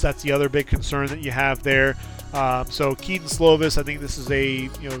concussions, that's the other big concern that you have there. So Kedon Slovis, I think this is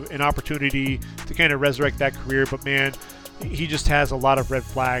an opportunity to kind of resurrect that career. But man, he just has a lot of red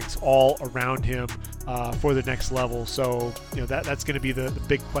flags all around him for the next level. So that's going to be the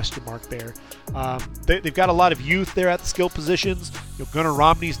big question mark there. They've got a lot of youth there at the skill positions. Gunnar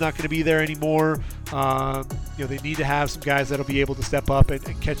Romney's not going to be there anymore. They need to have some guys that'll be able to step up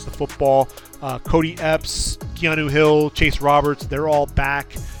and catch the football. Cody Epps, Keanu Hill, Chase Roberts, they're all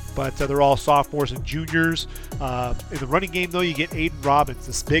back, but they're all sophomores and juniors. In the running game, though, you get Aiden Robbins,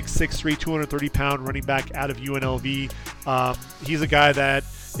 this big 6'3", 230-pound running back out of UNLV. He's a guy that,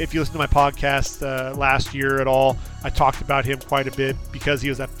 if you listen to my podcast last year at all, I talked about him quite a bit because he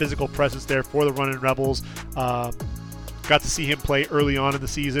was that physical presence there for the Runnin' Rebels. Got to see him play early on in the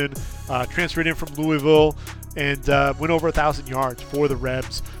season. Transferred in from Louisville and went over 1,000 yards for the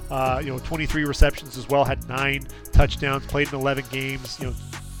Rebs. 23 receptions as well, had 9 touchdowns, played in 11 games.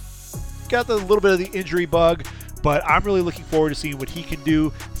 Got a little bit of the injury bug, but I'm really looking forward to seeing what he can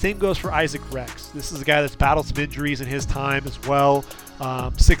do. Same goes for Isaac Rex. This is a guy that's battled some injuries in his time as well.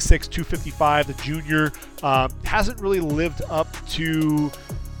 6'6", 255, the junior. Hasn't really lived up to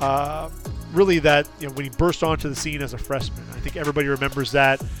really that, when he burst onto the scene as a freshman. I think everybody remembers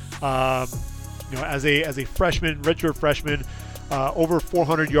that. As a freshman, redshirt freshman, over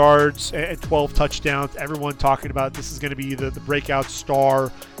 400 yards and 12 touchdowns. Everyone talking about this is going to be the breakout star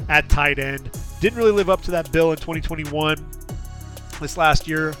at tight end. Didn't really live up to that bill in 2021. This last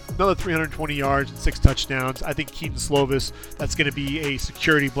year, another 320 yards and 6 touchdowns. I think Kedon Slovis, that's going to be a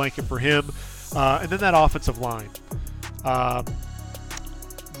security blanket for him. And then that offensive line.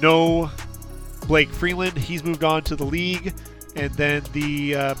 No Blake Freeland. He's moved on to the league. And then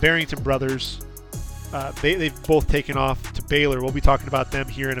the Barrington brothers, they've both taken off to Baylor. We'll be talking about them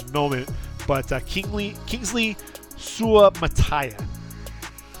here in a moment. But Kingsley Suamataia,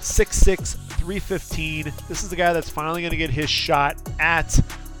 6'6", 315. This is the guy that's finally going to get his shot at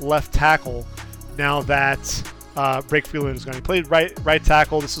left tackle now that Blake Freeland is going. He played right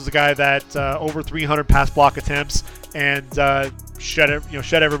tackle. This is a guy that over 300 pass block attempts and shut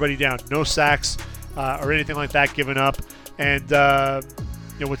everybody down. No sacks or anything like that given up. And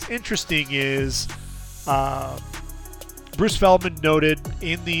what's interesting is Bruce Feldman noted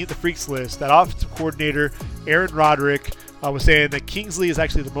in the Freaks list that offensive coordinator Aaron Roderick was saying that Kingsley is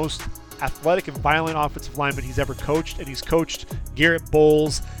actually the most athletic and violent offensive lineman he's ever coached, and he's coached Garrett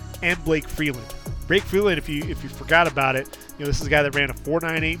Bowles and Blake Freeland. Blake Freeland, if you forgot about it, this is a guy that ran a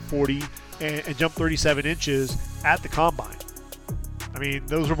 4.98 40 and jumped 37 inches at the combine. I mean,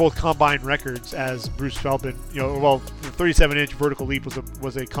 those were both combine records, as Bruce Feldman, the 37-inch vertical leap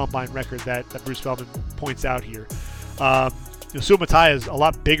was a combine record that Bruce Feldman points out here. Suamataia is a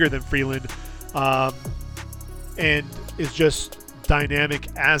lot bigger than Freeland, and is just dynamic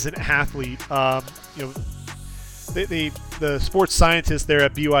as an athlete. The sports scientists there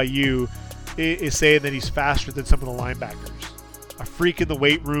at BYU is saying that he's faster than some of the linebackers. A freak in the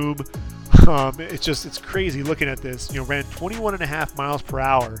weight room. It's crazy looking at this. Ran 21.5 miles per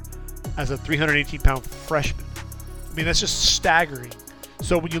hour as a 318-pound freshman. I mean, that's just staggering.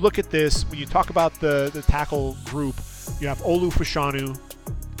 So when you look at this, when you talk about the tackle group, you have Olu Fashanu,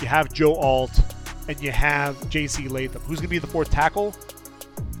 you have Joe Alt, and you have J.C. Latham. Who's going to be the fourth tackle?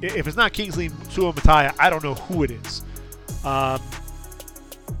 If it's not Kingsley Suamataia, I don't know who it is. The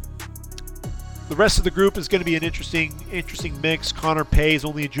rest of the group is going to be an interesting mix. Connor Pay is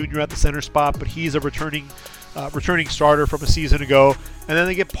only a junior at the center spot, but he's a returning starter from a season ago. And then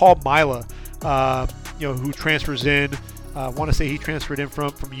they get Paul Mila, who transfers in. I want to say he transferred in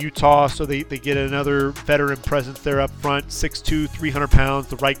from Utah, so they get another veteran presence there up front. 6'2", 300 pounds,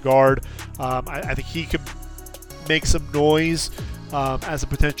 the right guard. I think he could make some noise as a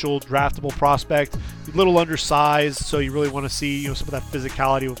potential draftable prospect. A little undersized, so you really want to see some of that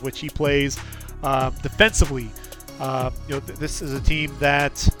physicality with which he plays. Defensively, this is a team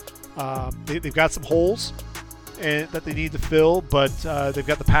that they've got some holes and that they need to fill, but they've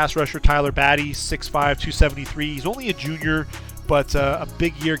got the pass rusher Tyler Batty, 6'5", 273. He's only a junior, but a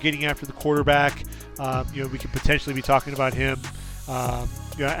big year getting after the quarterback. We could potentially be talking about him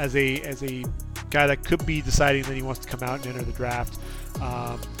as a guy that could be deciding that he wants to come out and enter the draft.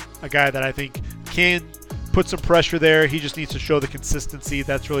 A guy that I think can put some pressure there. He just needs to show the consistency.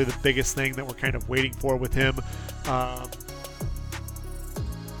 That's really the biggest thing that we're kind of waiting for with him.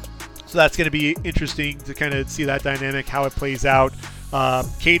 So that's going to be interesting to kind of see that dynamic, how it plays out.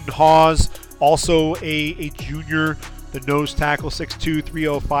 Caden Hawes, also a junior, the nose tackle, 6'2",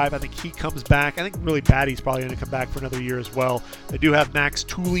 305. I think he comes back. I think really Batty's probably going to come back for another year as well. They do have Max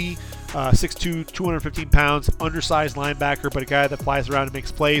Tooley, 6'2", 215 pounds, undersized linebacker, but a guy that flies around and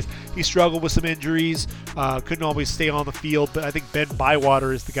makes plays. He struggled with some injuries, couldn't always stay on the field, but I think Ben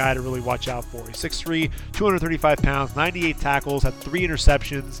Bywater is the guy to really watch out for. He's 6'3", 235 pounds, 98 tackles, had 3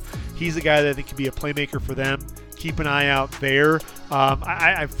 interceptions. He's a guy that I think can be a playmaker for them. Keep an eye out there.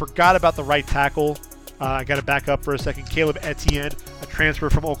 I forgot about the right tackle. I got to back up for a second. Caleb Etienne, a transfer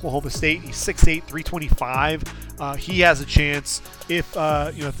from Oklahoma State. He's 6'8", 325. He has a chance if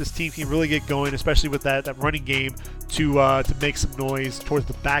this team can really get going, especially with that running game, to make some noise towards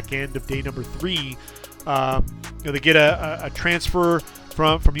the back end of day number 3. They get a transfer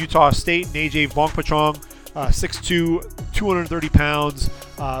from Utah State, AJ Vongpachong, 6'2", 230 pounds,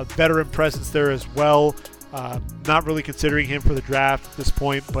 veteran presence there as well. Not really considering him for the draft at this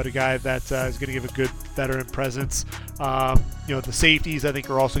point, but a guy that is going to give a good veteran presence. The safeties, I think,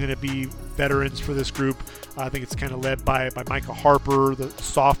 are also going to be veterans for this group. I think it's kind of led by Micah Harper, the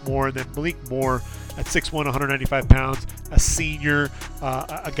sophomore, and then Malik Moore at 6'1", 195 pounds, a senior,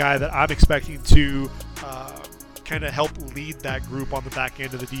 a guy that I'm expecting to kind of help lead that group on the back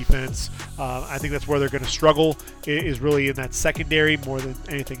end of the defense. I think that's where they're going to struggle, is really in that secondary more than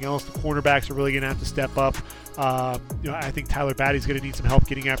anything else. The cornerbacks are really going to have to step up. I think Tyler Batty's going to need some help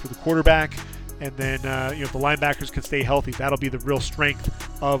getting after the quarterback. And then, if the linebackers can stay healthy, that'll be the real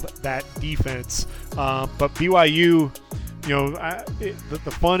strength of that defense. But BYU,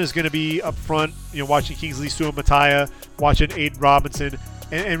 the fun is going to be up front, watching Kingsley Suamataia, watching Aiden Robinson,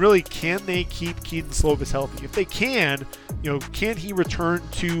 and really, can they keep Keaton Slovis healthy? If they can he return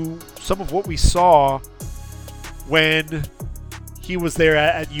to some of what we saw when he was there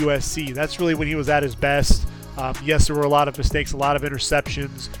at USC? That's really when he was at his best. Yes, there were a lot of mistakes, a lot of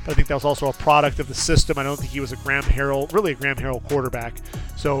interceptions, but I think that was also a product of the system. I don't think he was a Graham Harrell quarterback.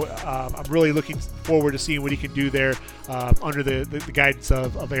 So I'm really looking forward to seeing what he can do there under the guidance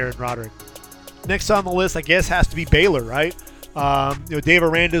of Aaron Roderick. Next on the list, I guess, has to be Baylor, right? Dave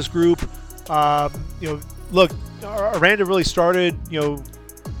Aranda's group. Look, Aranda really started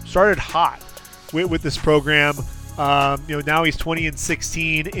hot with this program. Now he's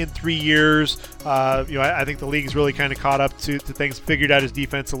 20-16 in 3 years. I think the league's really kind of caught up to things, figured out his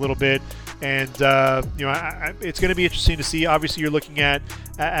defense a little bit, and it's going to be interesting to see. Obviously, you're looking at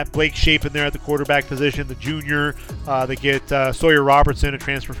Blake Shapen there at the quarterback position, the junior. They get Sawyer Robertson, a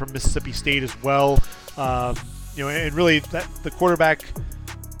transfer from Mississippi State as well. And really the quarterback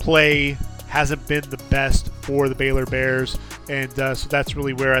play hasn't been the best for the Baylor Bears, and so that's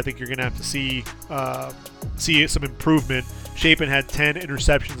really where I think you're going to have to see some improvement. Shapen had 10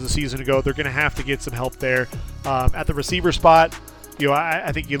 interceptions a season ago. They're going to have to get some help there. At the receiver spot,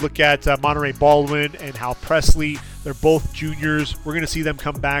 I think you look at Monterey Baldwin and Hal Presley. They're both juniors. We're going to see them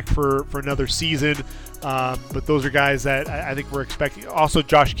come back for another season. But those are guys that I think we're expecting. Also,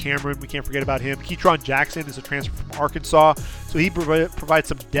 Josh Cameron, we can't forget about him. Ketron Jackson is a transfer from Arkansas, so he provides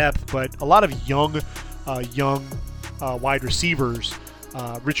some depth, but a lot of young wide receivers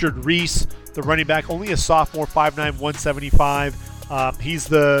Richard Reese, the running back, only a sophomore, 5'9", 175. He's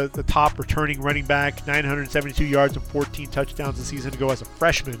the top returning running back, 972 yards and 14 touchdowns a season ago as a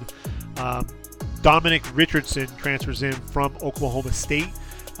freshman. Dominic Richardson transfers in from Oklahoma State.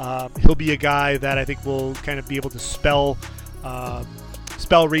 He'll be a guy that I think will kind of be able to spell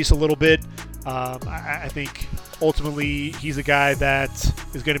Reese a little bit. I think ultimately he's a guy that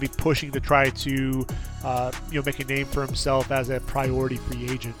is going to be pushing to try to make a name for himself as a priority free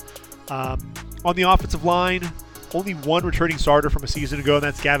agent. On the offensive line, only one returning starter from a season ago, and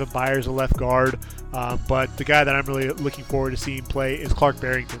that's Gavin Byers, a left guard. But the guy that I'm really looking forward to seeing play is Clark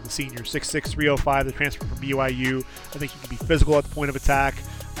Barrington, the senior, 6'6", 305, the transfer from BYU. I think he can be physical at the point of attack.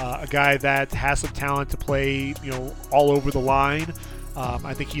 A guy that has some talent to play, all over the line.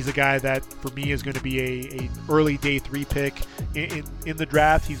 I think he's a guy that, for me, is going to be a early day 3 pick in the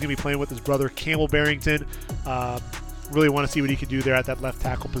draft. He's going to be playing with his brother, Campbell Barrington. Really want to see what he can do there at that left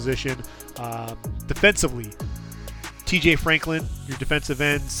tackle position. Defensively, TJ Franklin, your defensive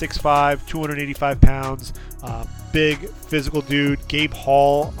end, 6'5", 285 pounds, big physical dude. Gabe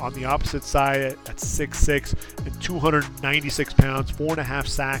Hall on the opposite side at 6'6", and 296 pounds, 4.5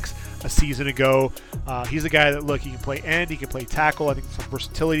 sacks a season ago. He's a guy that, he can play end, he can play tackle. I think some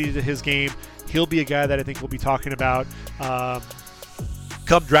versatility to his game. He'll be a guy that I think we'll be talking about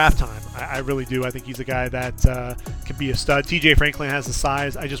come draft time. I really do. I think he's a guy that can be a stud. TJ Franklin has the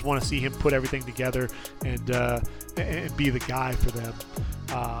size. I just want to see him put everything together and be the guy for them.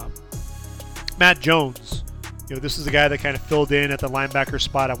 Matt Jones. This is a guy that kind of filled in at the linebacker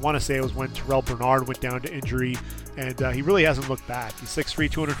spot. I want to say it was when Terrell Bernard went down to injury, and he really hasn't looked back. He's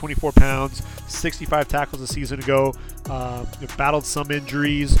 6'3", 224 pounds, 65 tackles a season ago. Battled some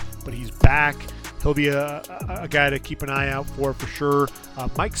injuries, but he's back. He'll be a guy to keep an eye out for sure.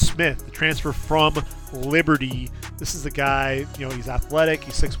 Mike Smith, the transfer from Liberty. This is a guy, he's athletic.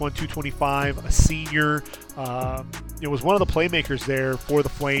 He's 6'1", 225, a senior. Was one of the playmakers there for the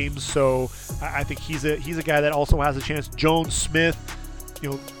Flames. So I think he's a guy that also has a chance. Jones Smith,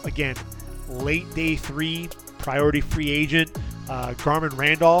 again, late day 3, priority free agent. Garmin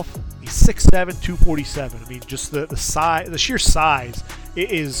Randolph, he's 6'7", 247. I mean, just the size, the sheer size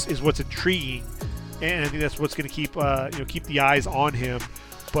is what's intriguing. And I think that's what's going to keep the eyes on him.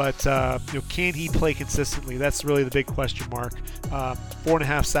 But can he play consistently? That's really the big question mark.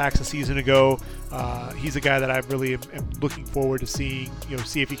 4.5 sacks a season ago. He's a guy that I really am looking forward to seeing.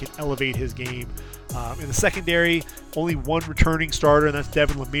 See if he can elevate his game. In the secondary, only one returning starter, and that's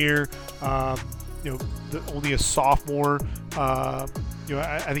Devin Lemire. Only a sophomore. I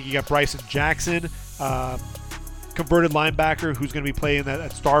think you got Bryson Jackson, converted linebacker, who's going to be playing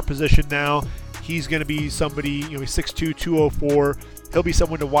that star position now. He's going to be somebody, he's 6'2", 204. He'll be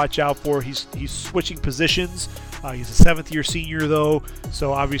someone to watch out for. He's switching positions. He's a 7th-year senior, though,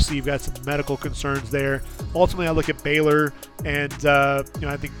 so obviously you've got some medical concerns there. Ultimately, I look at Baylor, and I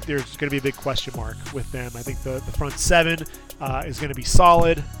think there's going to be a big question mark with them. I think the front 7 is going to be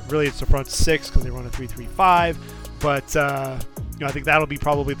solid. Really, it's the front 6 because they run a 3-3-5, but I think that'll be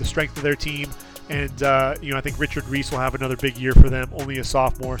probably the strength of their team. And, I think Richard Reese will have another big year for them, only a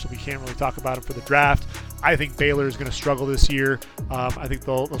sophomore, so we can't really talk about him for the draft. I think Baylor is going to struggle this year. I think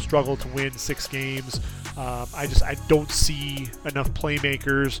they'll struggle to win 6 games. I don't see enough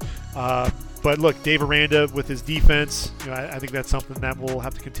playmakers. But look, Dave Aranda with his defense, I think that's something that we'll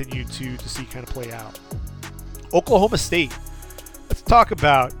have to continue to see kind of play out. Oklahoma State. Let's talk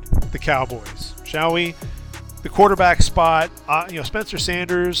about the Cowboys, shall we? The quarterback spot, Spencer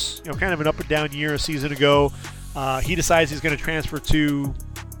Sanders, kind of an up and down year a season ago. He decides he's going to transfer to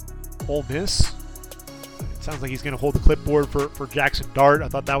Ole Miss. It sounds like he's going to hold the clipboard for Jackson Dart. I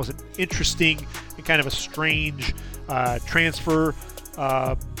thought that was an interesting and kind of a strange transfer.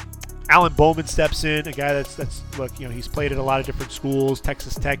 Alan Bowman steps in, a guy he's played at a lot of different schools,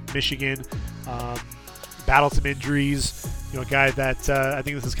 Texas Tech, Michigan, battled some injuries. A guy that I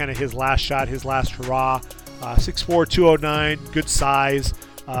think this is kind of his last shot, his last hurrah. 6'4", 209, good size.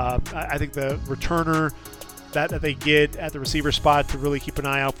 I think the returner that they get at the receiver spot to really keep an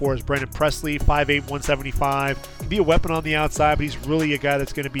eye out for is Brendan Presley, 5'8", 175. Can be a weapon on the outside, but he's really a guy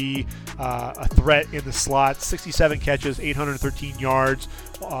that's going to be a threat in the slot. 67 catches, 813 yards,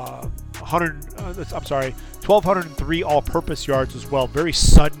 1,203 all-purpose yards as well. Very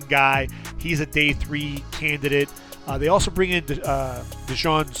sudden guy. He's a day 3 candidate. They also bring in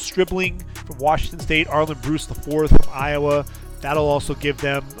Dejon Stribling from Washington State, Arlen Bruce IV from Iowa. That'll also give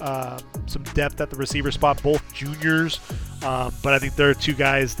them some depth at the receiver spot, both juniors. But I think there are two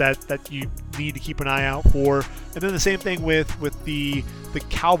guys that you need to keep an eye out for. And then the same thing with the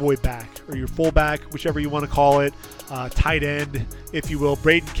cowboy back, or your fullback, whichever you want to call it, tight end, if you will.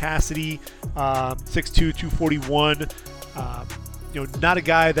 Braden Cassidy, 6'2", 241. Not a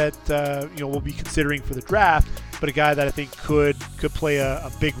guy that we'll be considering for the draft, but a guy that I think could play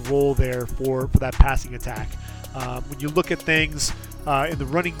a big role there for that passing attack. When you look at things in the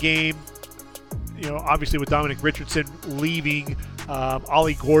running game, obviously with Dominic Richardson leaving,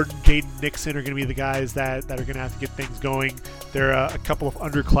 Ollie Gordon, Jaden Nixon are going to be the guys that are going to have to get things going. They're a couple of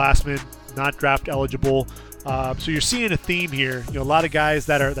underclassmen, not draft eligible. So you're seeing a theme here. A lot of guys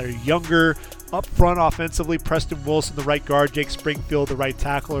that are younger, up front offensively. Preston Wilson, the right guard, Jake Springfield, the right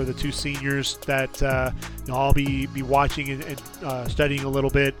tackle, are the two seniors that I'll be watching and studying a little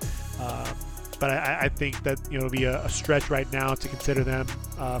bit. But I think that it'll be a stretch right now to consider them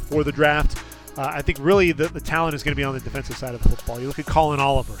for the draft. I think really the talent is going to be on the defensive side of the football. You look at Collin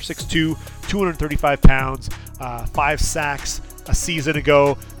Oliver, 6'2", 235 pounds, 5 sacks a season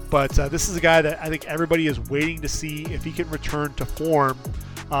ago. But this is a guy that I think everybody is waiting to see if he can return to form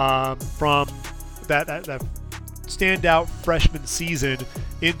from that standout freshman season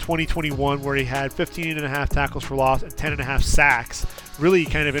in 2021, where he had 15.5 tackles for loss and 10.5 sacks, really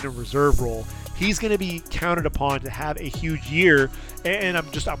kind of in a reserve role. He's going to be counted upon to have a huge year, and I'm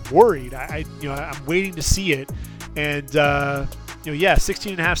worried. I'm waiting to see it. And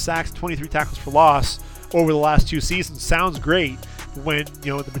 16.5 sacks, 23 tackles for loss over the last 2 seasons sounds great. When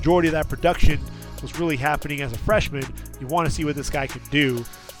the majority of that production was really happening as a freshman, you want to see what this guy can do.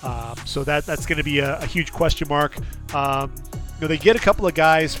 So that's going to be a huge question mark. They get a couple of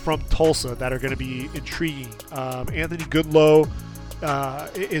guys from Tulsa that are going to be intriguing. Anthony Goodlow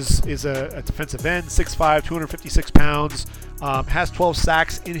is a defensive end, 6'5", 256 pounds, has 12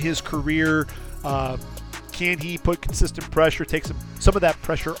 sacks in his career. Can he put consistent pressure, take some of that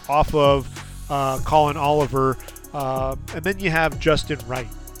pressure off of Collin Oliver? And then you have Justin Wright.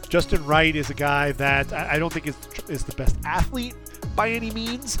 Justin Wright is a guy that I don't think is the best athlete by any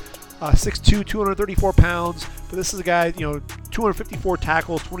means. 6'2", 234 pounds. But this is a guy, 254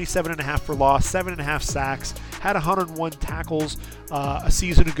 tackles, 27.5 for loss, 7.5 sacks, had 101 tackles a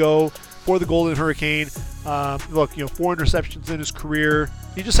season ago for the Golden Hurricane. 4 interceptions in his career.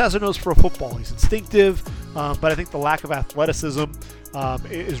 He just has a nose for a football. He's instinctive, but I think the lack of athleticism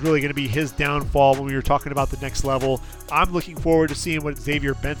is really going to be his downfall when we were talking about the next level. I'm looking forward to seeing what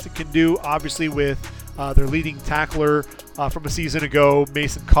Xavier Benson can do. Obviously, with their leading tackler from a season ago,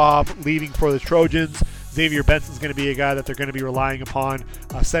 Mason Cobb, leaving for the Trojans, Xavier Benson's going to be a guy that they're going to be relying upon.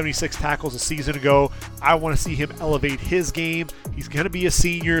 76 tackles a season ago. I want to see him elevate his game. He's going to be a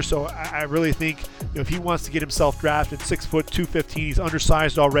senior, so I really think if he wants to get himself drafted, 6 foot 215, he's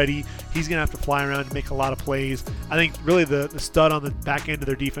undersized already. He's going to have to fly around and make a lot of plays. I think really the stud on the back end of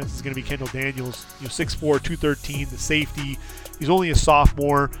their defense is going to be Kendall Daniels. 6'4", 213, the safety. He's only a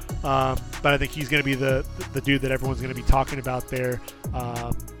sophomore, but I think he's going to be the dude that everyone's going to be talking about there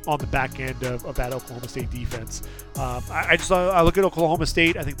on the back end of that Oklahoma State defense. I look at Oklahoma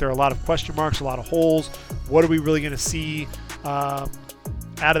State. I think there are a lot of question marks, a lot of holes. What are we really going to see out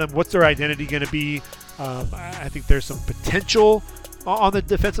of them? What's their identity going to be? I think there's some potential on the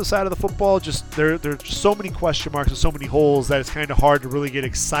defensive side of the football. There are just so many question marks and so many holes that it's kind of hard to really get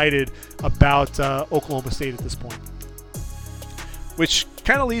excited about Oklahoma State at this point. Which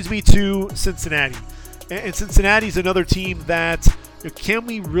kind of leads me to Cincinnati. And Cincinnati's another team that, can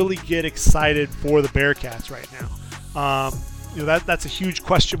we really get excited for the Bearcats right now? That's a huge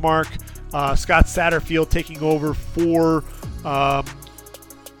question mark. Scott Satterfield taking over for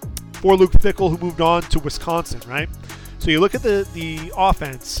Luke Fickell, who moved on to Wisconsin, right? So you look at the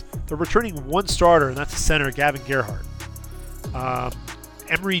offense, they're returning one starter, and that's the center, Gavin Gerhardt.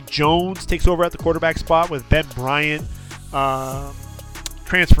 Emory Jones takes over at the quarterback spot with Ben Bryant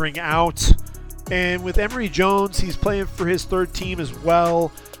transferring out. And with Emory Jones, he's playing for his third team as well.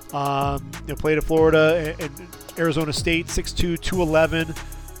 Played at Florida and Arizona State, 6'2", 211.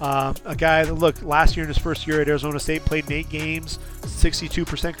 A guy that, last year in his first year at Arizona State, played in 8 games,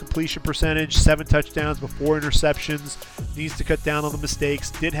 62% completion percentage, 7 touchdowns before interceptions. Needs to cut down on the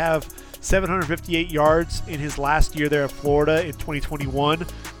mistakes. Did have 758 yards in his last year there at Florida in 2021.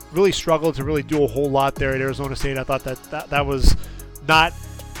 Really struggled to really do a whole lot there at Arizona State. I thought that was not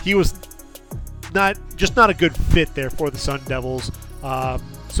 – he was not a good fit there for the Sun Devils.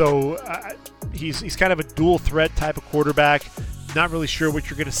 He's kind of a dual threat type of quarterback. Not really sure what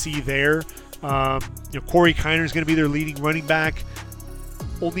you're going to see there. Corey Kiner is going to be their leading running back.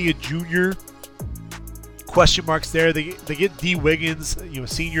 Only a junior. Question marks there. They get D. Wiggins,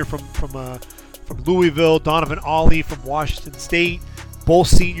 senior from from Louisville, Donovan Ollie from Washington State, both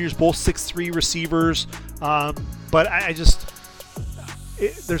seniors, both 6'3" receivers. But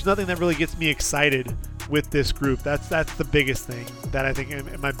there's nothing that really gets me excited with this group. That's the biggest thing that I think,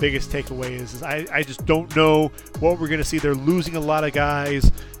 and my biggest takeaway is I just don't know what we're going to see. They're losing a lot of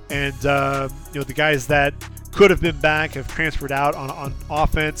guys, and the guys that could have been back have transferred out on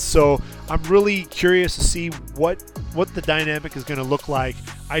offense. So I'm really curious to see what the dynamic is going to look like.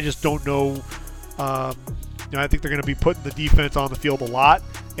 I just don't know. I think they're going to be putting the defense on the field a lot,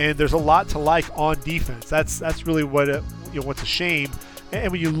 and there's a lot to like on defense. That's really what's a shame. And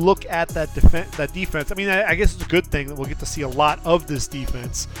when you look at that defense, I mean, I guess it's a good thing that we'll get to see a lot of this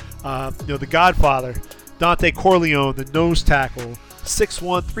defense. The Godfather, Dontay Corleone, the nose tackle,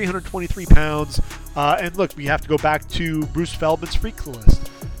 6'1", 323 pounds. And look, we have to go back to Bruce Feldman's freak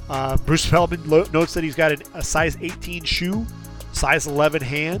list. Bruce Feldman notes that he's got a size 18 shoe, size 11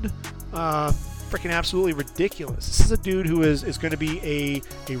 hand. Freaking absolutely ridiculous. This is a dude who is going to be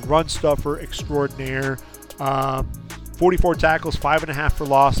a run stuffer extraordinaire. 44 tackles, 5.5 for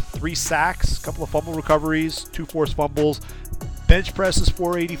loss, 3 sacks, a couple of fumble recoveries, 2 forced fumbles. Bench presses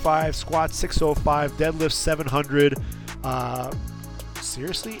 485, squats 605, deadlifts 700.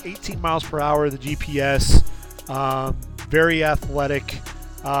 Seriously, 18 miles per hour, the GPS. Very athletic.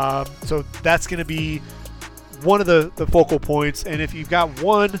 So that's going to be one of the focal points. And if you've got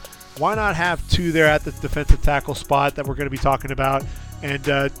one, why not have 2 there at the defensive tackle spot that we're going to be talking about? And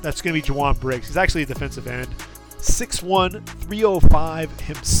that's going to be Juwan Briggs. He's actually a defensive end. 6'1", 305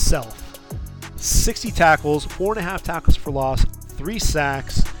 himself. 60 tackles, 4.5 tackles for loss, 3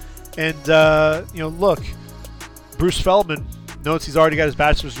 sacks. And, look, Bruce Feldman notes he's already got his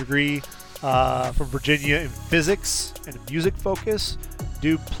bachelor's degree from Virginia in physics and music focus.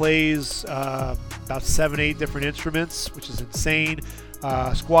 Dude plays about 7-8 different instruments, which is insane.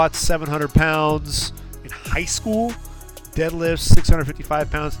 Squats 700 pounds in high school. Deadlifts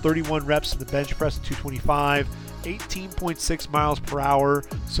 655 pounds, 31 reps in the bench press at 225, 18.6 miles per hour.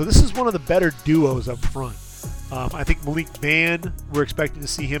 So this is one of the better duos up front. I think Malik Vann, we're expecting to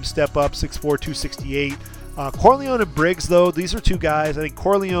see him step up, 6'4", 268. Corleone and Briggs, though, these are 2 guys. I think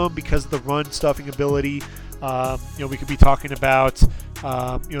Corleone, because of the run stuffing ability, we could be talking about, in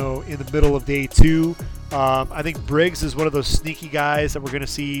the middle of day 2. I think Briggs is one of those sneaky guys that we're going to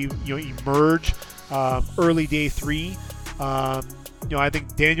see, emerge early day 3. I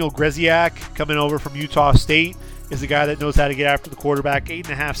think Daniel Greziak, coming over from Utah State, is a guy that knows how to get after the quarterback.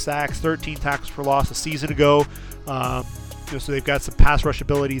 8.5 sacks, 13 tackles for loss a season ago. So they've got some pass rush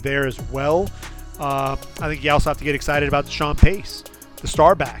ability there as well. I think you also have to get excited about Deshaun Pace, the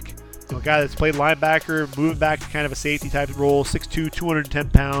star back. A guy that's played linebacker, moving back to kind of a safety type role, 6'2", 210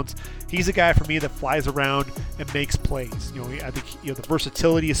 pounds. He's a guy for me that flies around and makes plays. I think the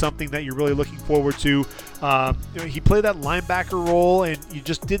versatility is something that you're really looking forward to. He played that linebacker role, and you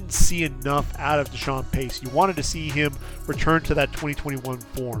just didn't see enough out of Deshaun Pace. You wanted to see him return to that 2021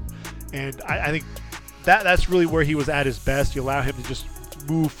 form, and I think that's really where he was at his best. You allow him to just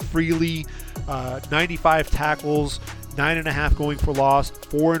move freely. 95 tackles. 9.5 going for loss,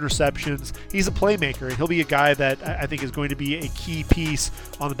 4 interceptions. He's a playmaker, and he'll be a guy that I think is going to be a key piece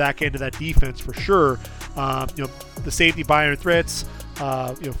on the back end of that defense for sure. The safety Barryn Sorrell,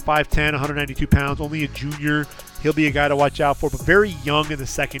 5'10", 192 pounds, only a junior. He'll be a guy to watch out for, but very young in the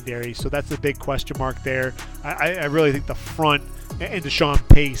secondary, so that's a big question mark there. I really think the front and Deshaun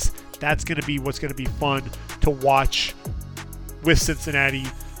Pace, that's going to be what's going to be fun to watch with Cincinnati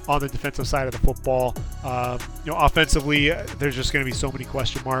on the defensive side of the football. Offensively, there's just going to be so many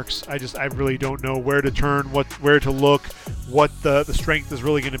question marks. I really don't know where to turn, where to look, what the strength is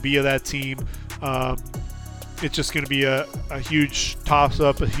really going to be of that team. It's just going to be a huge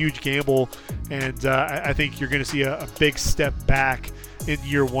toss-up, a huge gamble, and I think you're going to see a big step back in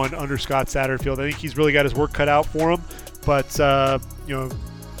year 1 under Scott Satterfield. I think he's really got his work cut out for him, but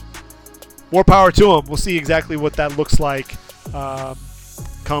more power to him. We'll see exactly what that looks like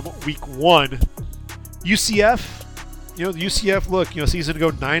come week 1. UCF, the UCF look, season ago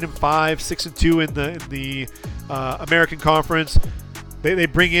 9-5, 6-2 in the American Conference. They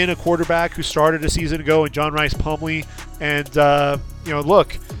bring in a quarterback who started a season ago in John Rice Plumlee, and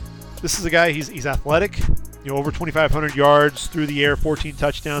look, this is a guy. He's athletic. Over 2,500 yards through the air, 14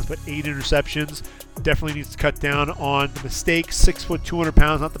 touchdowns, but 8 interceptions. Definitely needs to cut down on the mistakes. 6 foot, 200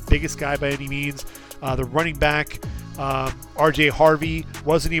 pounds, not the biggest guy by any means. The running back, R.J. Harvey,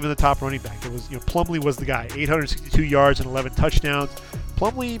 wasn't even the top running back. It was, Plumlee was the guy. 862 yards and 11 touchdowns.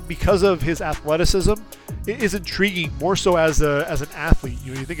 Plumlee, because of his athleticism, is intriguing more so as an athlete.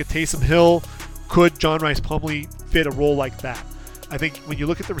 You think of Taysom Hill, could John Rice Plumlee fit a role like that? I think when you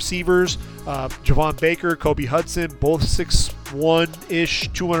look at the receivers, Javon Baker, Kobe Hudson, both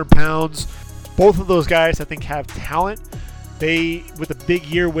 6'1"-ish, 200 pounds. Both of those guys, I think, have talent. With a big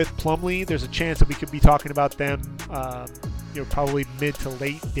year with Plumlee, there's a chance that we could be talking about them, probably mid to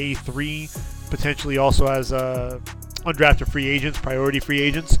late day 3, potentially also as undrafted free agents, priority free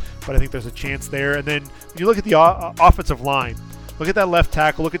agents. But I think there's a chance there. And then when you look at the offensive line, look at that left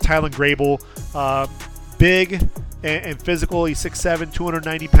tackle. Look at Tylan Grable. Big and physical. He's 6'7",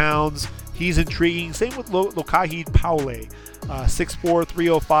 290 pounds. He's intriguing. Same with Lokahid Paule, 6'4",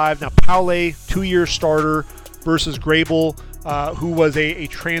 305. Now, Paule, 2-year starter versus Grable, who was a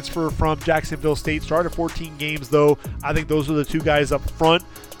transfer from Jacksonville State. Started 14 games, though. I think those are the 2 guys up front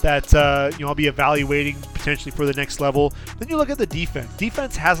that I'll be evaluating potentially for the next level. Then you look at the defense.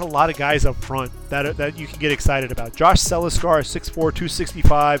 Defense has a lot of guys up front that you can get excited about. Josh Seliscar, 6'4",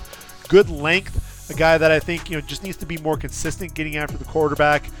 265. Good length. A guy that I think just needs to be more consistent getting after the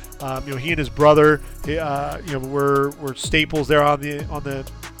quarterback. He and his brother, were staples there on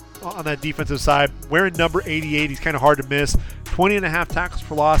that defensive side. Wearing number 88, he's kind of hard to miss. 20.5 tackles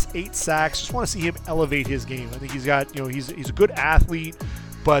for loss, 8 sacks. Just want to see him elevate his game. I think he's got he's a good athlete,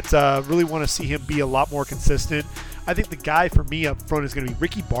 but really want to see him be a lot more consistent. I think the guy for me up front is going to be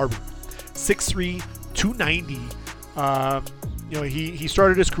Ricky Barber, 6'3", 290. He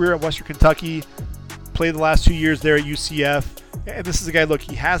started his career at Western Kentucky. Played the last 2 years there at UCF, and this is a guy. Look,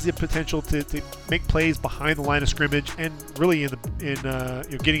 he has the potential to make plays behind the line of scrimmage and really in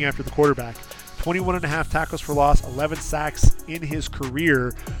getting after the quarterback. 21.5 tackles for loss, 11 sacks in his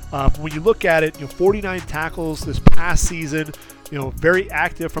career. When you look at it, 49 tackles this past season. Very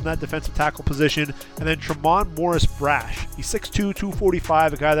active from that defensive tackle position. And then Tremont Morris Brash, he's 6'2",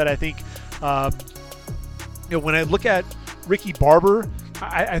 245. A guy that I think, when I look at Ricky Barber,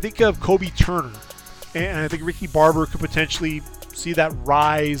 I think of Kobe Turner. And I think Ricky Barber could potentially see that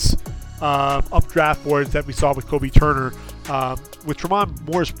rise up draft boards that we saw with Kobe Turner. With Tremont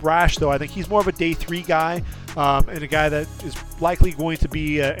Morris Brash, though, I think he's more of a day 3 guy and a guy that is likely going to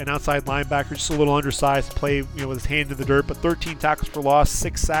be an outside linebacker, just a little undersized to play with his hand in the dirt. But 13 tackles for loss,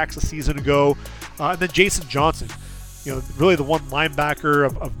 6 sacks a season ago. And then Jason Johnson, really the one linebacker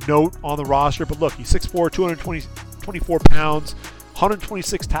of note on the roster. But look, he's 6'4", 224 pounds.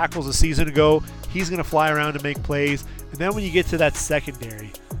 126 tackles a season ago. He's going to fly around and make plays. And then when you get to that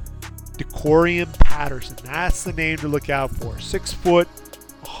secondary, DeCorian Patterson, that's the name to look out for. 6 foot,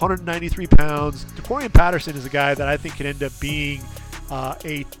 193 pounds. DeCorian Patterson is a guy that I think could end up being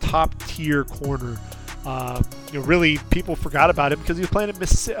a top-tier corner. Really, people forgot about him because he was playing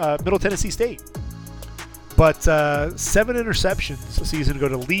at Middle Tennessee State. But 7 interceptions a season ago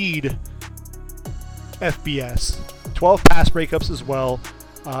to lead FBS. 12 pass breakups as well.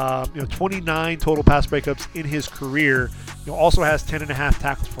 29 total pass breakups in his career. Also has 10.5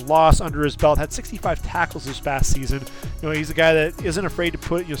 tackles for loss under his belt. Had 65 tackles this past season. He's a guy that isn't afraid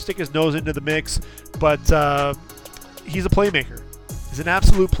to stick his nose into the mix, but he's a playmaker. He's an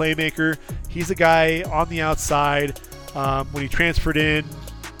absolute playmaker. He's a guy on the outside. When he transferred in,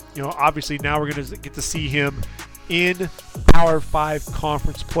 obviously now we're going to get to see him in Power 5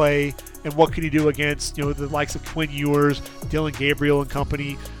 conference play. And what can he do against, the likes of Quinn Ewers, Dylan Gabriel and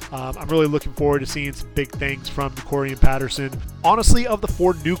company. I'm really looking forward to seeing some big things from DeCorian Patterson. Honestly, of the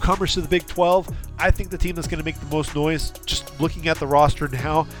 4 newcomers to the Big 12, I think the team that's going to make the most noise, just looking at the roster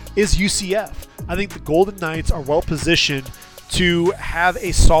now, is UCF. I think the Golden Knights are well positioned to have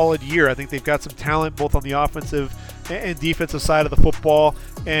a solid year. I think they've got some talent both on the offensive and defensive side of the football.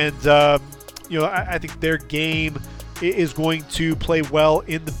 And, I think their game is going to play well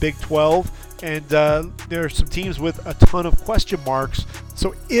in the Big 12, and there are some teams with a ton of question marks.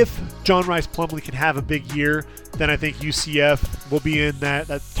 So if John Rice Plumlee can have a big year, then I think UCF will be in that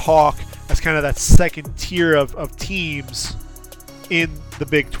talk as kind of that second tier of teams in the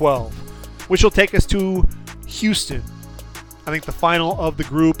Big 12, which will take us to Houston. I think the final of the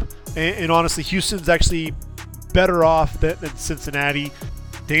group, and honestly, Houston's actually better off than Cincinnati.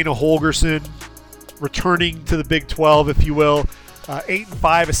 Dana Holgorsen returning to the Big 12, if you will.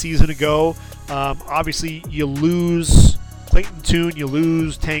 8-5 a season ago. Obviously, you lose Clayton Tune, you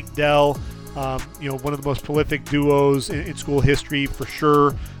lose Tank Dell, one of the most prolific duos in school history for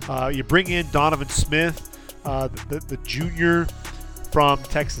sure. You bring in Donovan Smith, the junior from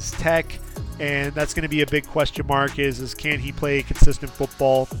Texas Tech, and that's going to be a big question mark is can he play consistent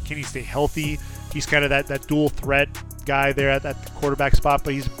football? Can he stay healthy? He's kind of that dual threat guy there at that quarterback spot,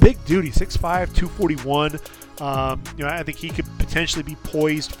 but he's a big dude. He's 6'5", 241. I think he could potentially be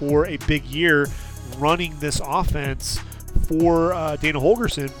poised for a big year running this offense for Dana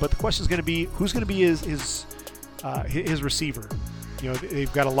Holgorsen. But the question is going to be who's going to be his receiver.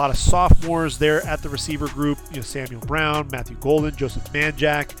 They've got a lot of sophomores there at the receiver group. Samuel Brown, Matthew Golden, Joseph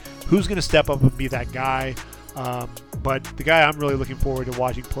Manjack. Who's going to step up and be that guy? But the guy I'm really looking forward to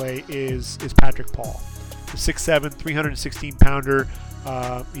watching play is Patrick Paul, the 6'7", 316-pounder.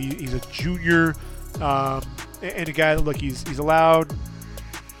 He's a junior, and a guy that, look, he's allowed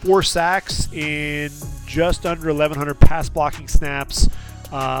 4 sacks in just under 1,100 pass blocking snaps.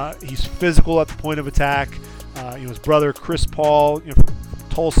 He's physical at the point of attack. His brother Chris Paul, from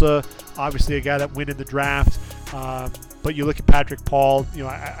Tulsa, obviously a guy that went in the draft. But you look at Patrick Paul,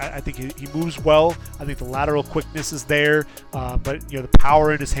 I think he moves well. I think the lateral quickness is there, but the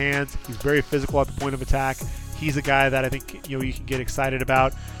power in his hands. He's very physical at the point of attack. He's a guy that I think you can get excited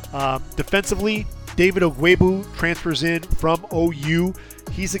about. Defensively, David Ogwebu transfers in from OU.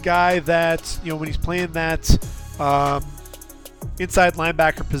 He's a guy that when he's playing that inside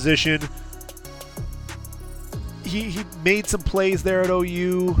linebacker position, he made some plays there at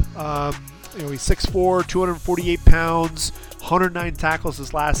OU. He's 6'4", 248 pounds, 109 tackles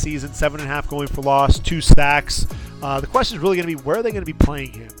this last season, 7.5 going for loss, 2 sacks. The question is really going to be, where are they going to be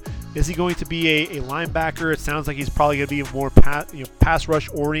playing him? Is he going to be a linebacker? It sounds like he's probably going to be more pass rush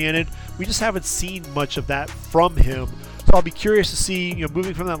oriented. We just haven't seen much of that from him. So I'll be curious to see,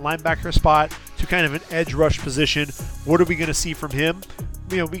 moving from that linebacker spot to kind of an edge rush position, what are we going to see from him?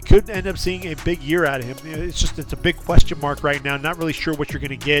 We could end up seeing a big year out of him. It's a big question mark right now. Not really sure what you're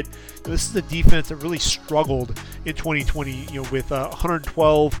going to get. This is a defense that really struggled in 2020, with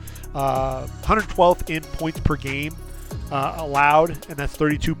 112th in points per game allowed, and that's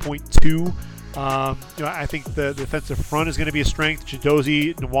 32.2. I think the defensive front is going to be a strength.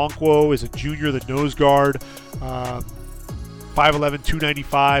 Chidozie Nwankwo is a junior, the nose guard. 5'11",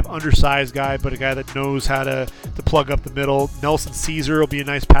 295, undersized guy, but a guy that knows how to plug up the middle. Nelson Caesar will be a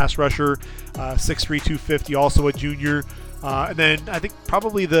nice pass rusher, 6'3", 250, also a junior. And then I think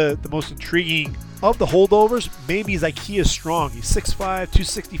probably the most intriguing of the holdovers maybe is Ikea Strong. He's 6'5",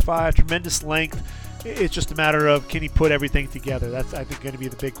 265, tremendous length. It's just a matter of, can he put everything together? That's, I think, going to be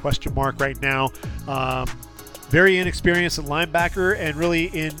the big question mark right now. Very inexperienced in linebacker and really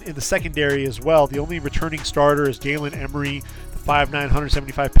in the secondary as well. The only returning starter is Jalen Emery, the 5'9",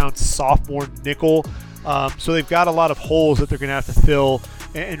 175-pound sophomore nickel. So they've got a lot of holes that they're going to have to fill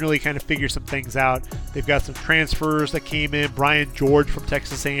and really kind of figure some things out. They've got some transfers that came in. Brian George from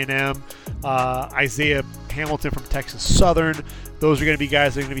Texas A&M, Isaiah Hamilton from Texas Southern. Those are going to be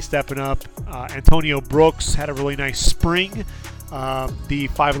guys that are going to be stepping up. Antonio Brooks had a really nice spring, the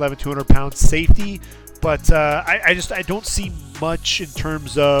 5'11", 200-pound safety. But I don't see much in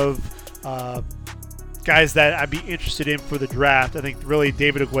terms of guys that I'd be interested in for the draft. I think really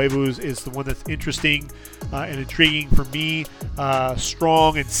David Ogwebu is the one that's interesting and intriguing for me.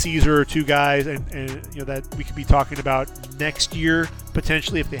 Strong and Caesar are 2 guys and that we could be talking about next year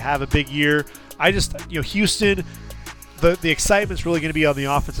potentially if they have a big year. Houston, the excitement's really going to be on the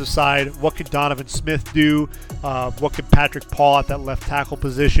offensive side. What can Donovan Smith do? What can Patrick Paul at that left tackle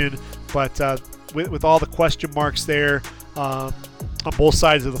position? But with all the question marks there on both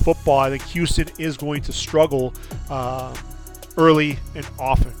sides of the football, I think Houston is going to struggle early and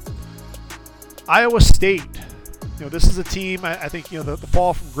often. Iowa State, this is a team, I think, the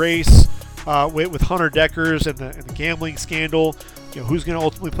fall from grace with Hunter Deckers and the gambling scandal, who's going to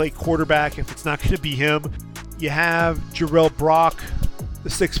ultimately play quarterback if it's not going to be him. You have Jarrell Brock, the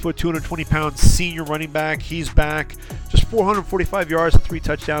 6', 220-pound senior running back. He's back. Just 445 yards and 3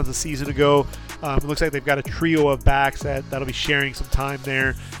 touchdowns a season ago. It looks like they've got a trio of backs that'll be sharing some time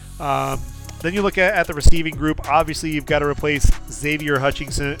there. Then you look at the receiving group. Obviously, you've got to replace Xavier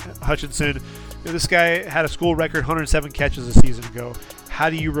Hutchinson. This guy had a school record 107 catches a season ago.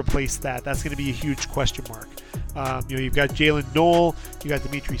 How do you replace that? That's going to be a huge question mark. You've got Jalen Knoll. You got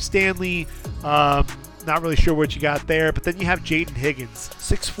Dimitri Stanley. Not really sure what you got there. But then you have Jaden Higgins,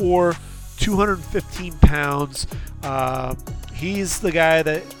 6'4", 215 pounds. He's the guy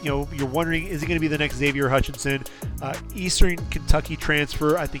that, you're wondering, is he going to be the next Xavier Hutchinson? Eastern Kentucky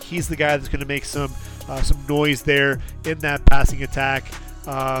transfer. I think he's the guy that's going to make some noise there in that passing attack.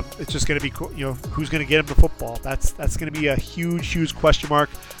 It's just going to be, who's going to get him the football. That's going to be a huge question mark.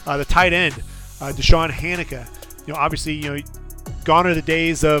 The tight end, Deshaun Hanukkah. Obviously, gone are the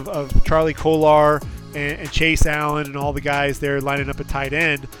days of Charlie Kolar and Chase Allen and all the guys there lining up at tight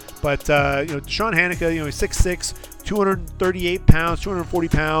end. But, Deshaun Hanukkah, he's 6'6", 238 pounds, 240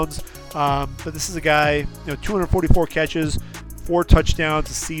 pounds. But this is a guy, 244 catches, 4 touchdowns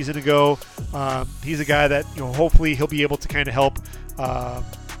a season ago. He's a guy that, hopefully he'll be able to kind of help,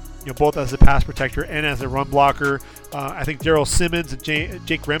 both as a pass protector and as a run blocker. I think Daryl Simmons and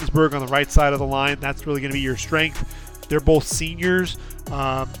Jake Remsburg on the right side of the line, that's really going to be your strength. They're both seniors.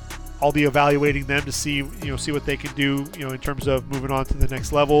 I'll be evaluating them to see what they can do, in terms of moving on to the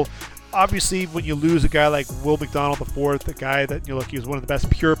next level. Obviously, when you lose a guy like Will McDonald IV, the guy that, he was one of the best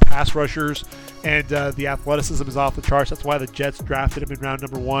pure pass rushers, and the athleticism is off the charts. That's why the Jets drafted him in round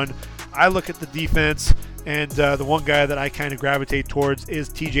number 1. I look at the defense, and the one guy that I kind of gravitate towards is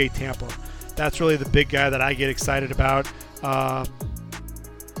TJ Tampa. That's really the big guy that I get excited about.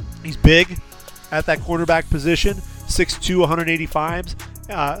 He's big at that quarterback position, 6'2",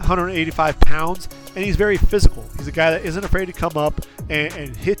 185 pounds, and he's very physical. He's a guy that isn't afraid to come up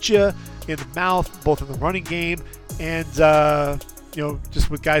and hit you in the mouth, both in the running game and just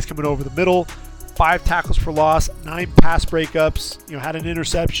with guys coming over the middle. 5 tackles for loss, 9 pass breakups, had an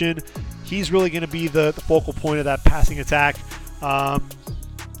interception. He's really going to be the focal point of that passing attack.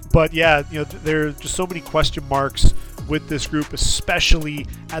 But yeah, there are just so many question marks with this group, especially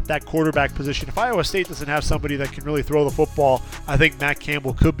at that quarterback position. If Iowa State doesn't have somebody that can really throw the football, I think Matt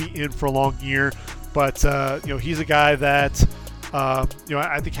Campbell could be in for a long year. But he's a guy that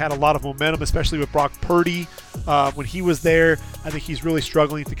I think had a lot of momentum, especially with Brock Purdy when he was there. I think he's really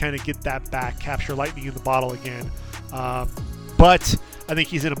struggling to kind of get that back, capture lightning in the bottle again. But I think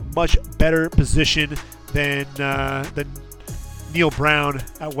he's in a much better position than Neal Brown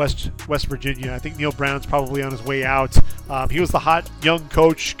at West Virginia. I think Neal Brown's probably on his way out. He was the hot young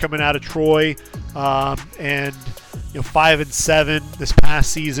coach coming out of Troy, and 5-7 this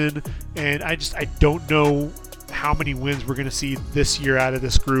past season. And I don't know how many wins we're going to see this year out of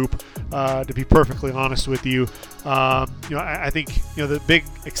this group. To be perfectly honest with you, I think the big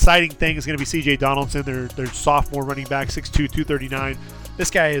exciting thing is going to be C.J. Donaldson, their sophomore running back, 6'2", 239. This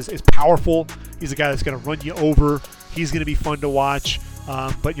guy is powerful. He's a guy that's going to run you over. He's going to be fun to watch.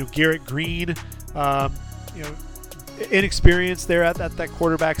 But Garrett Green, inexperienced there at that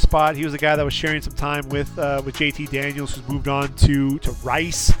quarterback spot. He was a guy that was sharing some time with JT Daniels, who's moved on to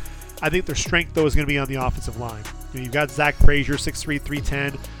Rice. I think their strength, though, is going to be on the offensive line. You've got Zach Frazier, 6'3",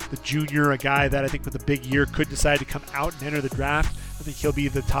 310, the junior, a guy that I think with a big year could decide to come out and enter the draft. I think he'll be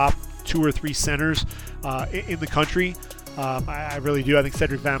the top 2 or 3 centers in the country. I really do. I think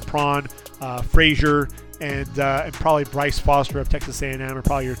Cedric Van Pran, Frazier, and probably Bryce Foster of Texas A&M are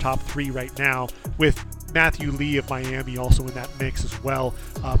probably your top 3 right now, with Matthew Lee of Miami also in that mix as well.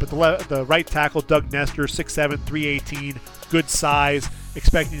 But the right tackle, Doug Nestor, 6'7", 318, good size.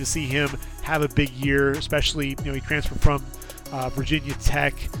 Expecting to see him have a big year, especially he transferred from Virginia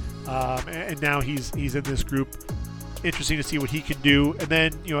Tech, and now he's in this group. Interesting to see what he can do. And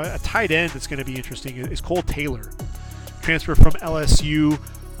then a tight end that's going to be interesting is Cole Taylor, transfer from LSU.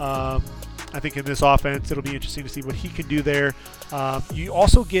 I think in this offense it'll be interesting to see what he can do there. You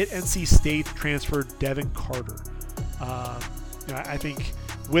also get NC State transfer Devin Carter. I think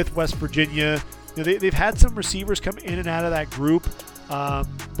with West Virginia, they've had some receivers come in and out of that group.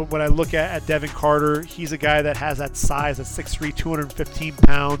 But when I look at Devin Carter, he's a guy that has that size at 6'3", 215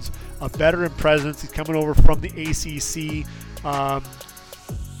 pounds, a veteran presence. He's coming over from the ACC. I'm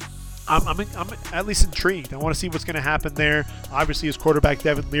at least intrigued. I want to see what's going to happen there. Obviously, his quarterback,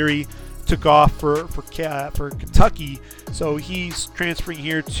 Devin Leary, took off for Kentucky, so he's transferring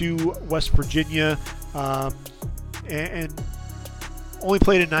here to West Virginia, and only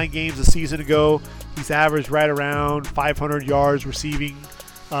played in 9 games a season ago. He's averaged right around 500 yards receiving.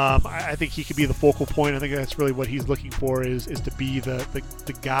 I think he could be the focal point. I think that's really what he's looking for, is to be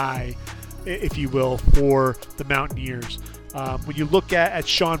the guy, if you will, for the Mountaineers. When you look at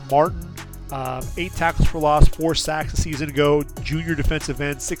Sean Martin, 8 tackles for loss, 4 sacks a season ago, junior defensive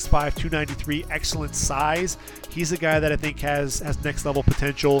end, 6'5", 293, excellent size. He's a guy that I think has next level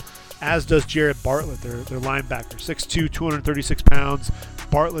potential, as does Jared Bartlett, their linebacker, 6'2", 236 pounds.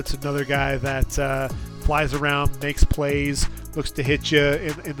 Bartlett's another guy that flies around, makes plays, looks to hit you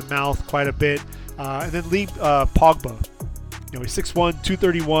in the mouth quite a bit. And then Lee Pogba. He's 6'1",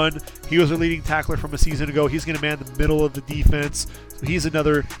 231. He was a leading tackler from a season ago. He's going to man the middle of the defense. So he's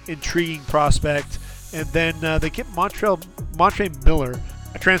another intriguing prospect. And then they get Montre Miller,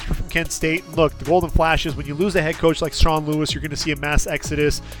 a transfer from Kent State. And look, the Golden Flashes, when you lose a head coach like Sean Lewis, you're going to see a mass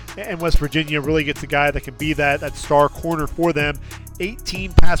exodus. And West Virginia really gets a guy that can be that star corner for them.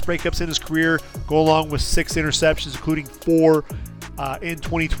 18 pass breakups in his career, go along with 6 interceptions, including 4 in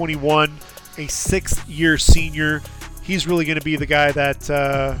 2021. A 6th-year senior. He's really going to be the guy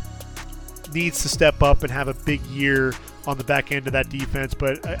that needs to step up and have a big year on the back end of that defense.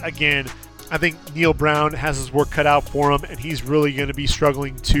 But again, I think Neal Brown has his work cut out for him, and he's really going to be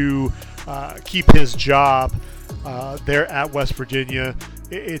struggling to keep his job there at West Virginia.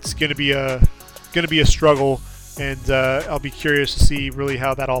 It's going to be a struggle, and I'll be curious to see really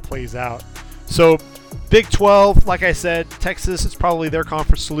how that all plays out. So Big 12, like I said, Texas, it's probably their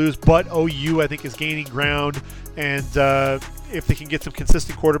conference to lose, but OU, I think, is gaining ground. And if they can get some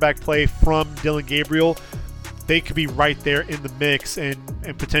consistent quarterback play from Dillon Gabriel, they could be right there in the mix and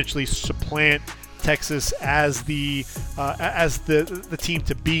potentially supplant Texas as the team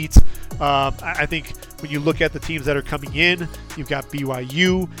to beat. I think when you look at the teams that are coming in, you've got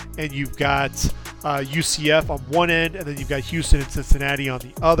BYU and you've got UCF on one end, and then you've got Houston and Cincinnati on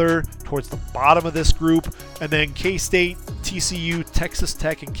the other towards the bottom of this group. And then K-State, TCU, Texas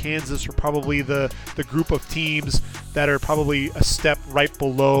Tech, and Kansas are probably the group of teams that are probably a step right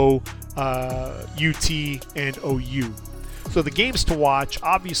below UT and OU. So the games to watch,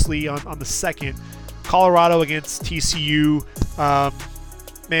 obviously on the second, Colorado against TCU.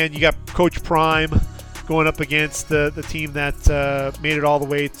 Man, you got Coach Prime going up against the team that made it all the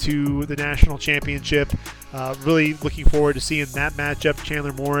way to the national championship. Really looking forward to seeing that matchup.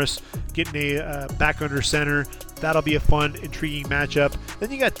 Chandler Morris getting a back under center. That'll be a fun, intriguing matchup.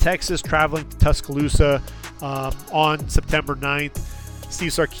 Then you got Texas traveling to Tuscaloosa on September 9th.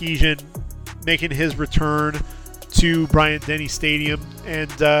 Steve Sarkisian making his return to Bryant-Denny Stadium.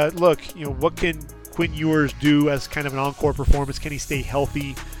 And look, what can Quinn Ewers do as kind of an encore performance? Can he stay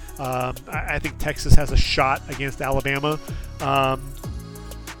healthy? I think Texas has a shot against Alabama.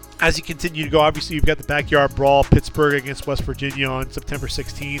 As you continue to go, obviously you've got the backyard brawl, Pittsburgh against West Virginia on September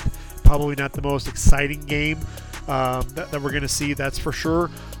 16th. Probably not the most exciting game that we're going to see, that's for sure.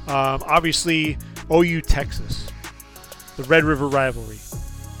 Obviously, OU Texas, the Red River rivalry,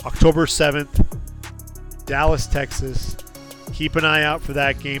 October 7th, Dallas, Texas. Keep an eye out for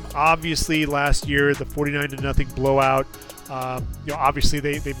that game. Obviously, last year, the 49-0 blowout. Obviously,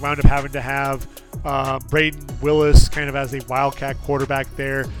 they wound up having to have Braden Willis kind of as a wildcat quarterback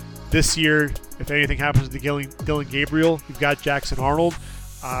there. This year, if anything happens to Dillon Gabriel, you've got Jackson Arnold.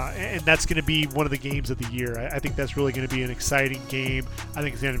 And that's going to be one of the games of the year. I think that's really going to be an exciting game. I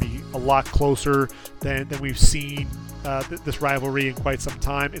think it's going to be a lot closer than we've seen this rivalry in quite some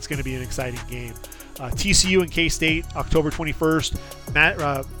time. It's going to be an exciting game. TCU and K-State, October 21st,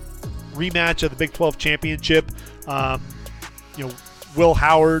 rematch of the Big 12 championship. Will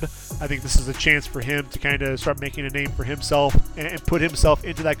Howard, I think this is a chance for him to kind of start making a name for himself and put himself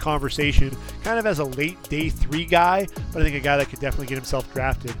into that conversation kind of as a late day 3 guy, but I think a guy that could definitely get himself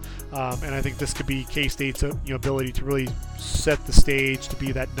drafted. And I think this could be K-State's ability to really set the stage to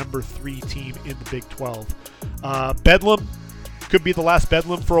be that number 3 team in the Big 12. Bedlam could be the last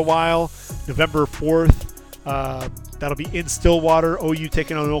Bedlam for a while. November 4th, that'll be in Stillwater. OU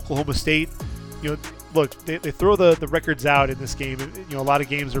taking on Oklahoma State. Look, they throw the records out in this game. A lot of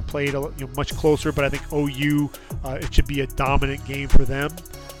games are played much closer, but I think OU, it should be a dominant game for them.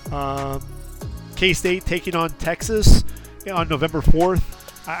 K-State taking on Texas on November 4th.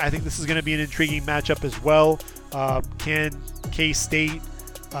 I think this is going to be an intriguing matchup as well. Can K-State,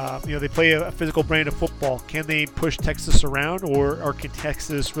 they play a physical brand of football. Can they push Texas around, or can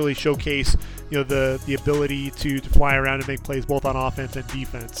Texas really showcase the ability to fly around and make plays both on offense and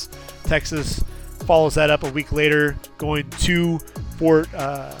defense? Texas follows that up a week later, going to Fort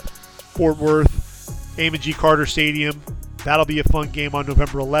Worth, Amon G. Carter Stadium. That'll be a fun game on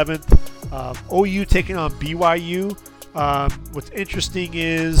November 11th. OU taking on BYU. What's interesting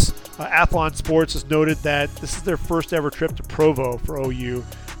is Athlon Sports has noted that this is their first ever trip to Provo for OU.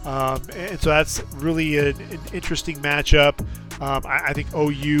 And so that's really an interesting matchup. I think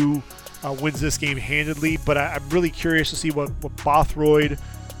OU wins this game handedly, but I'm really curious to see what Bothroyd,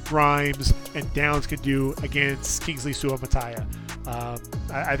 Grimes, and Downs could do against Kingsley Suamataia.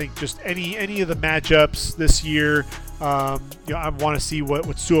 I think just any of the matchups this year, I want to see what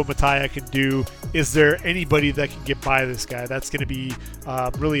Suamataia can do. Is there anybody that can get by this guy? That's going to be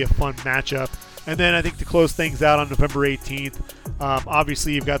really a fun matchup. And then I think to close things out on November 18th,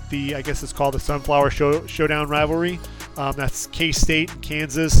 obviously you've got I guess it's called the Sunflower Showdown rivalry. That's K-State and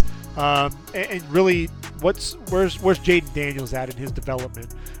Kansas. And really, where's Jaden Daniels at in his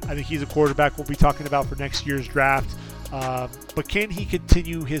development? I think he's a quarterback we'll be talking about for next year's draft. But can he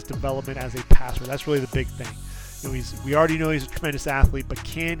continue his development as a passer? That's really the big thing. We already know he's a tremendous athlete, but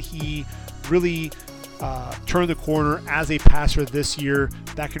can he really turn the corner as a passer this year?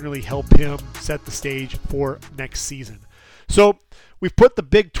 That can really help him set the stage for next season. So we've put the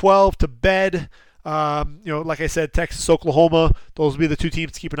Big 12 to bed. Like I said, Texas, Oklahoma, those will be the 2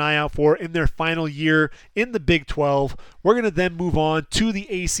 teams to keep an eye out for in their final year in the Big 12. We're going to then move on to the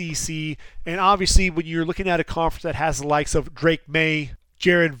ACC. And obviously, when you're looking at a conference that has the likes of Drake May,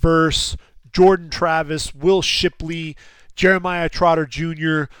 Jared Verse, Jordan Travis, Will Shipley, Jeremiah Trotter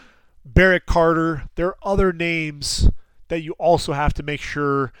Jr., Barrett Carter, there are other names that you also have to make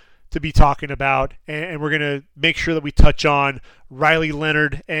sure to be talking about, and we're going to make sure that we touch on Riley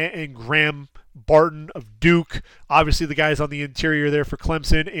Leonard and Graham Barton of Duke. Obviously, the guys on the interior there for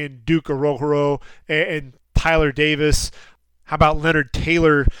Clemson, and Duke Arohoro and Tyler Davis. How about Leonard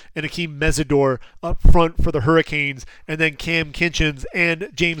Taylor and Akeem Mesidor up front for the Hurricanes, and then Cam Kinchens and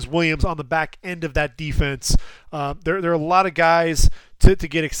James Williams on the back end of that defense? There are a lot of guys to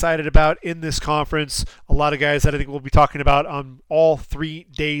get excited about in this conference, a lot of guys that I think we'll be talking about on all 3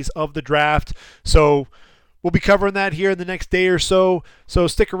 days of the draft. So we'll be covering that here in the next day or so. So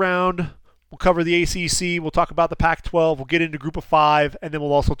stick around. We'll cover the ACC. We'll talk about the Pac-12. We'll get into Group of 5, and then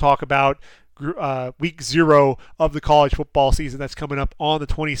we'll also talk about week 0 of the college football season that's coming up on the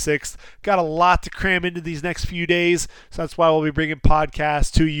 26th. Got a lot to cram into these next few days, so that's why we'll be bringing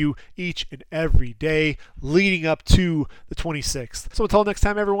podcasts to you each and every day leading up to the 26th. So until next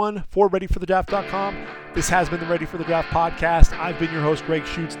time, everyone, for ReadyForTheDraft.com, this has been the Ready for the Draft podcast. I've been your host, Gregg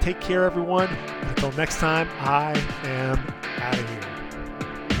Schutze. Take care, everyone. Until next time, I am out of here.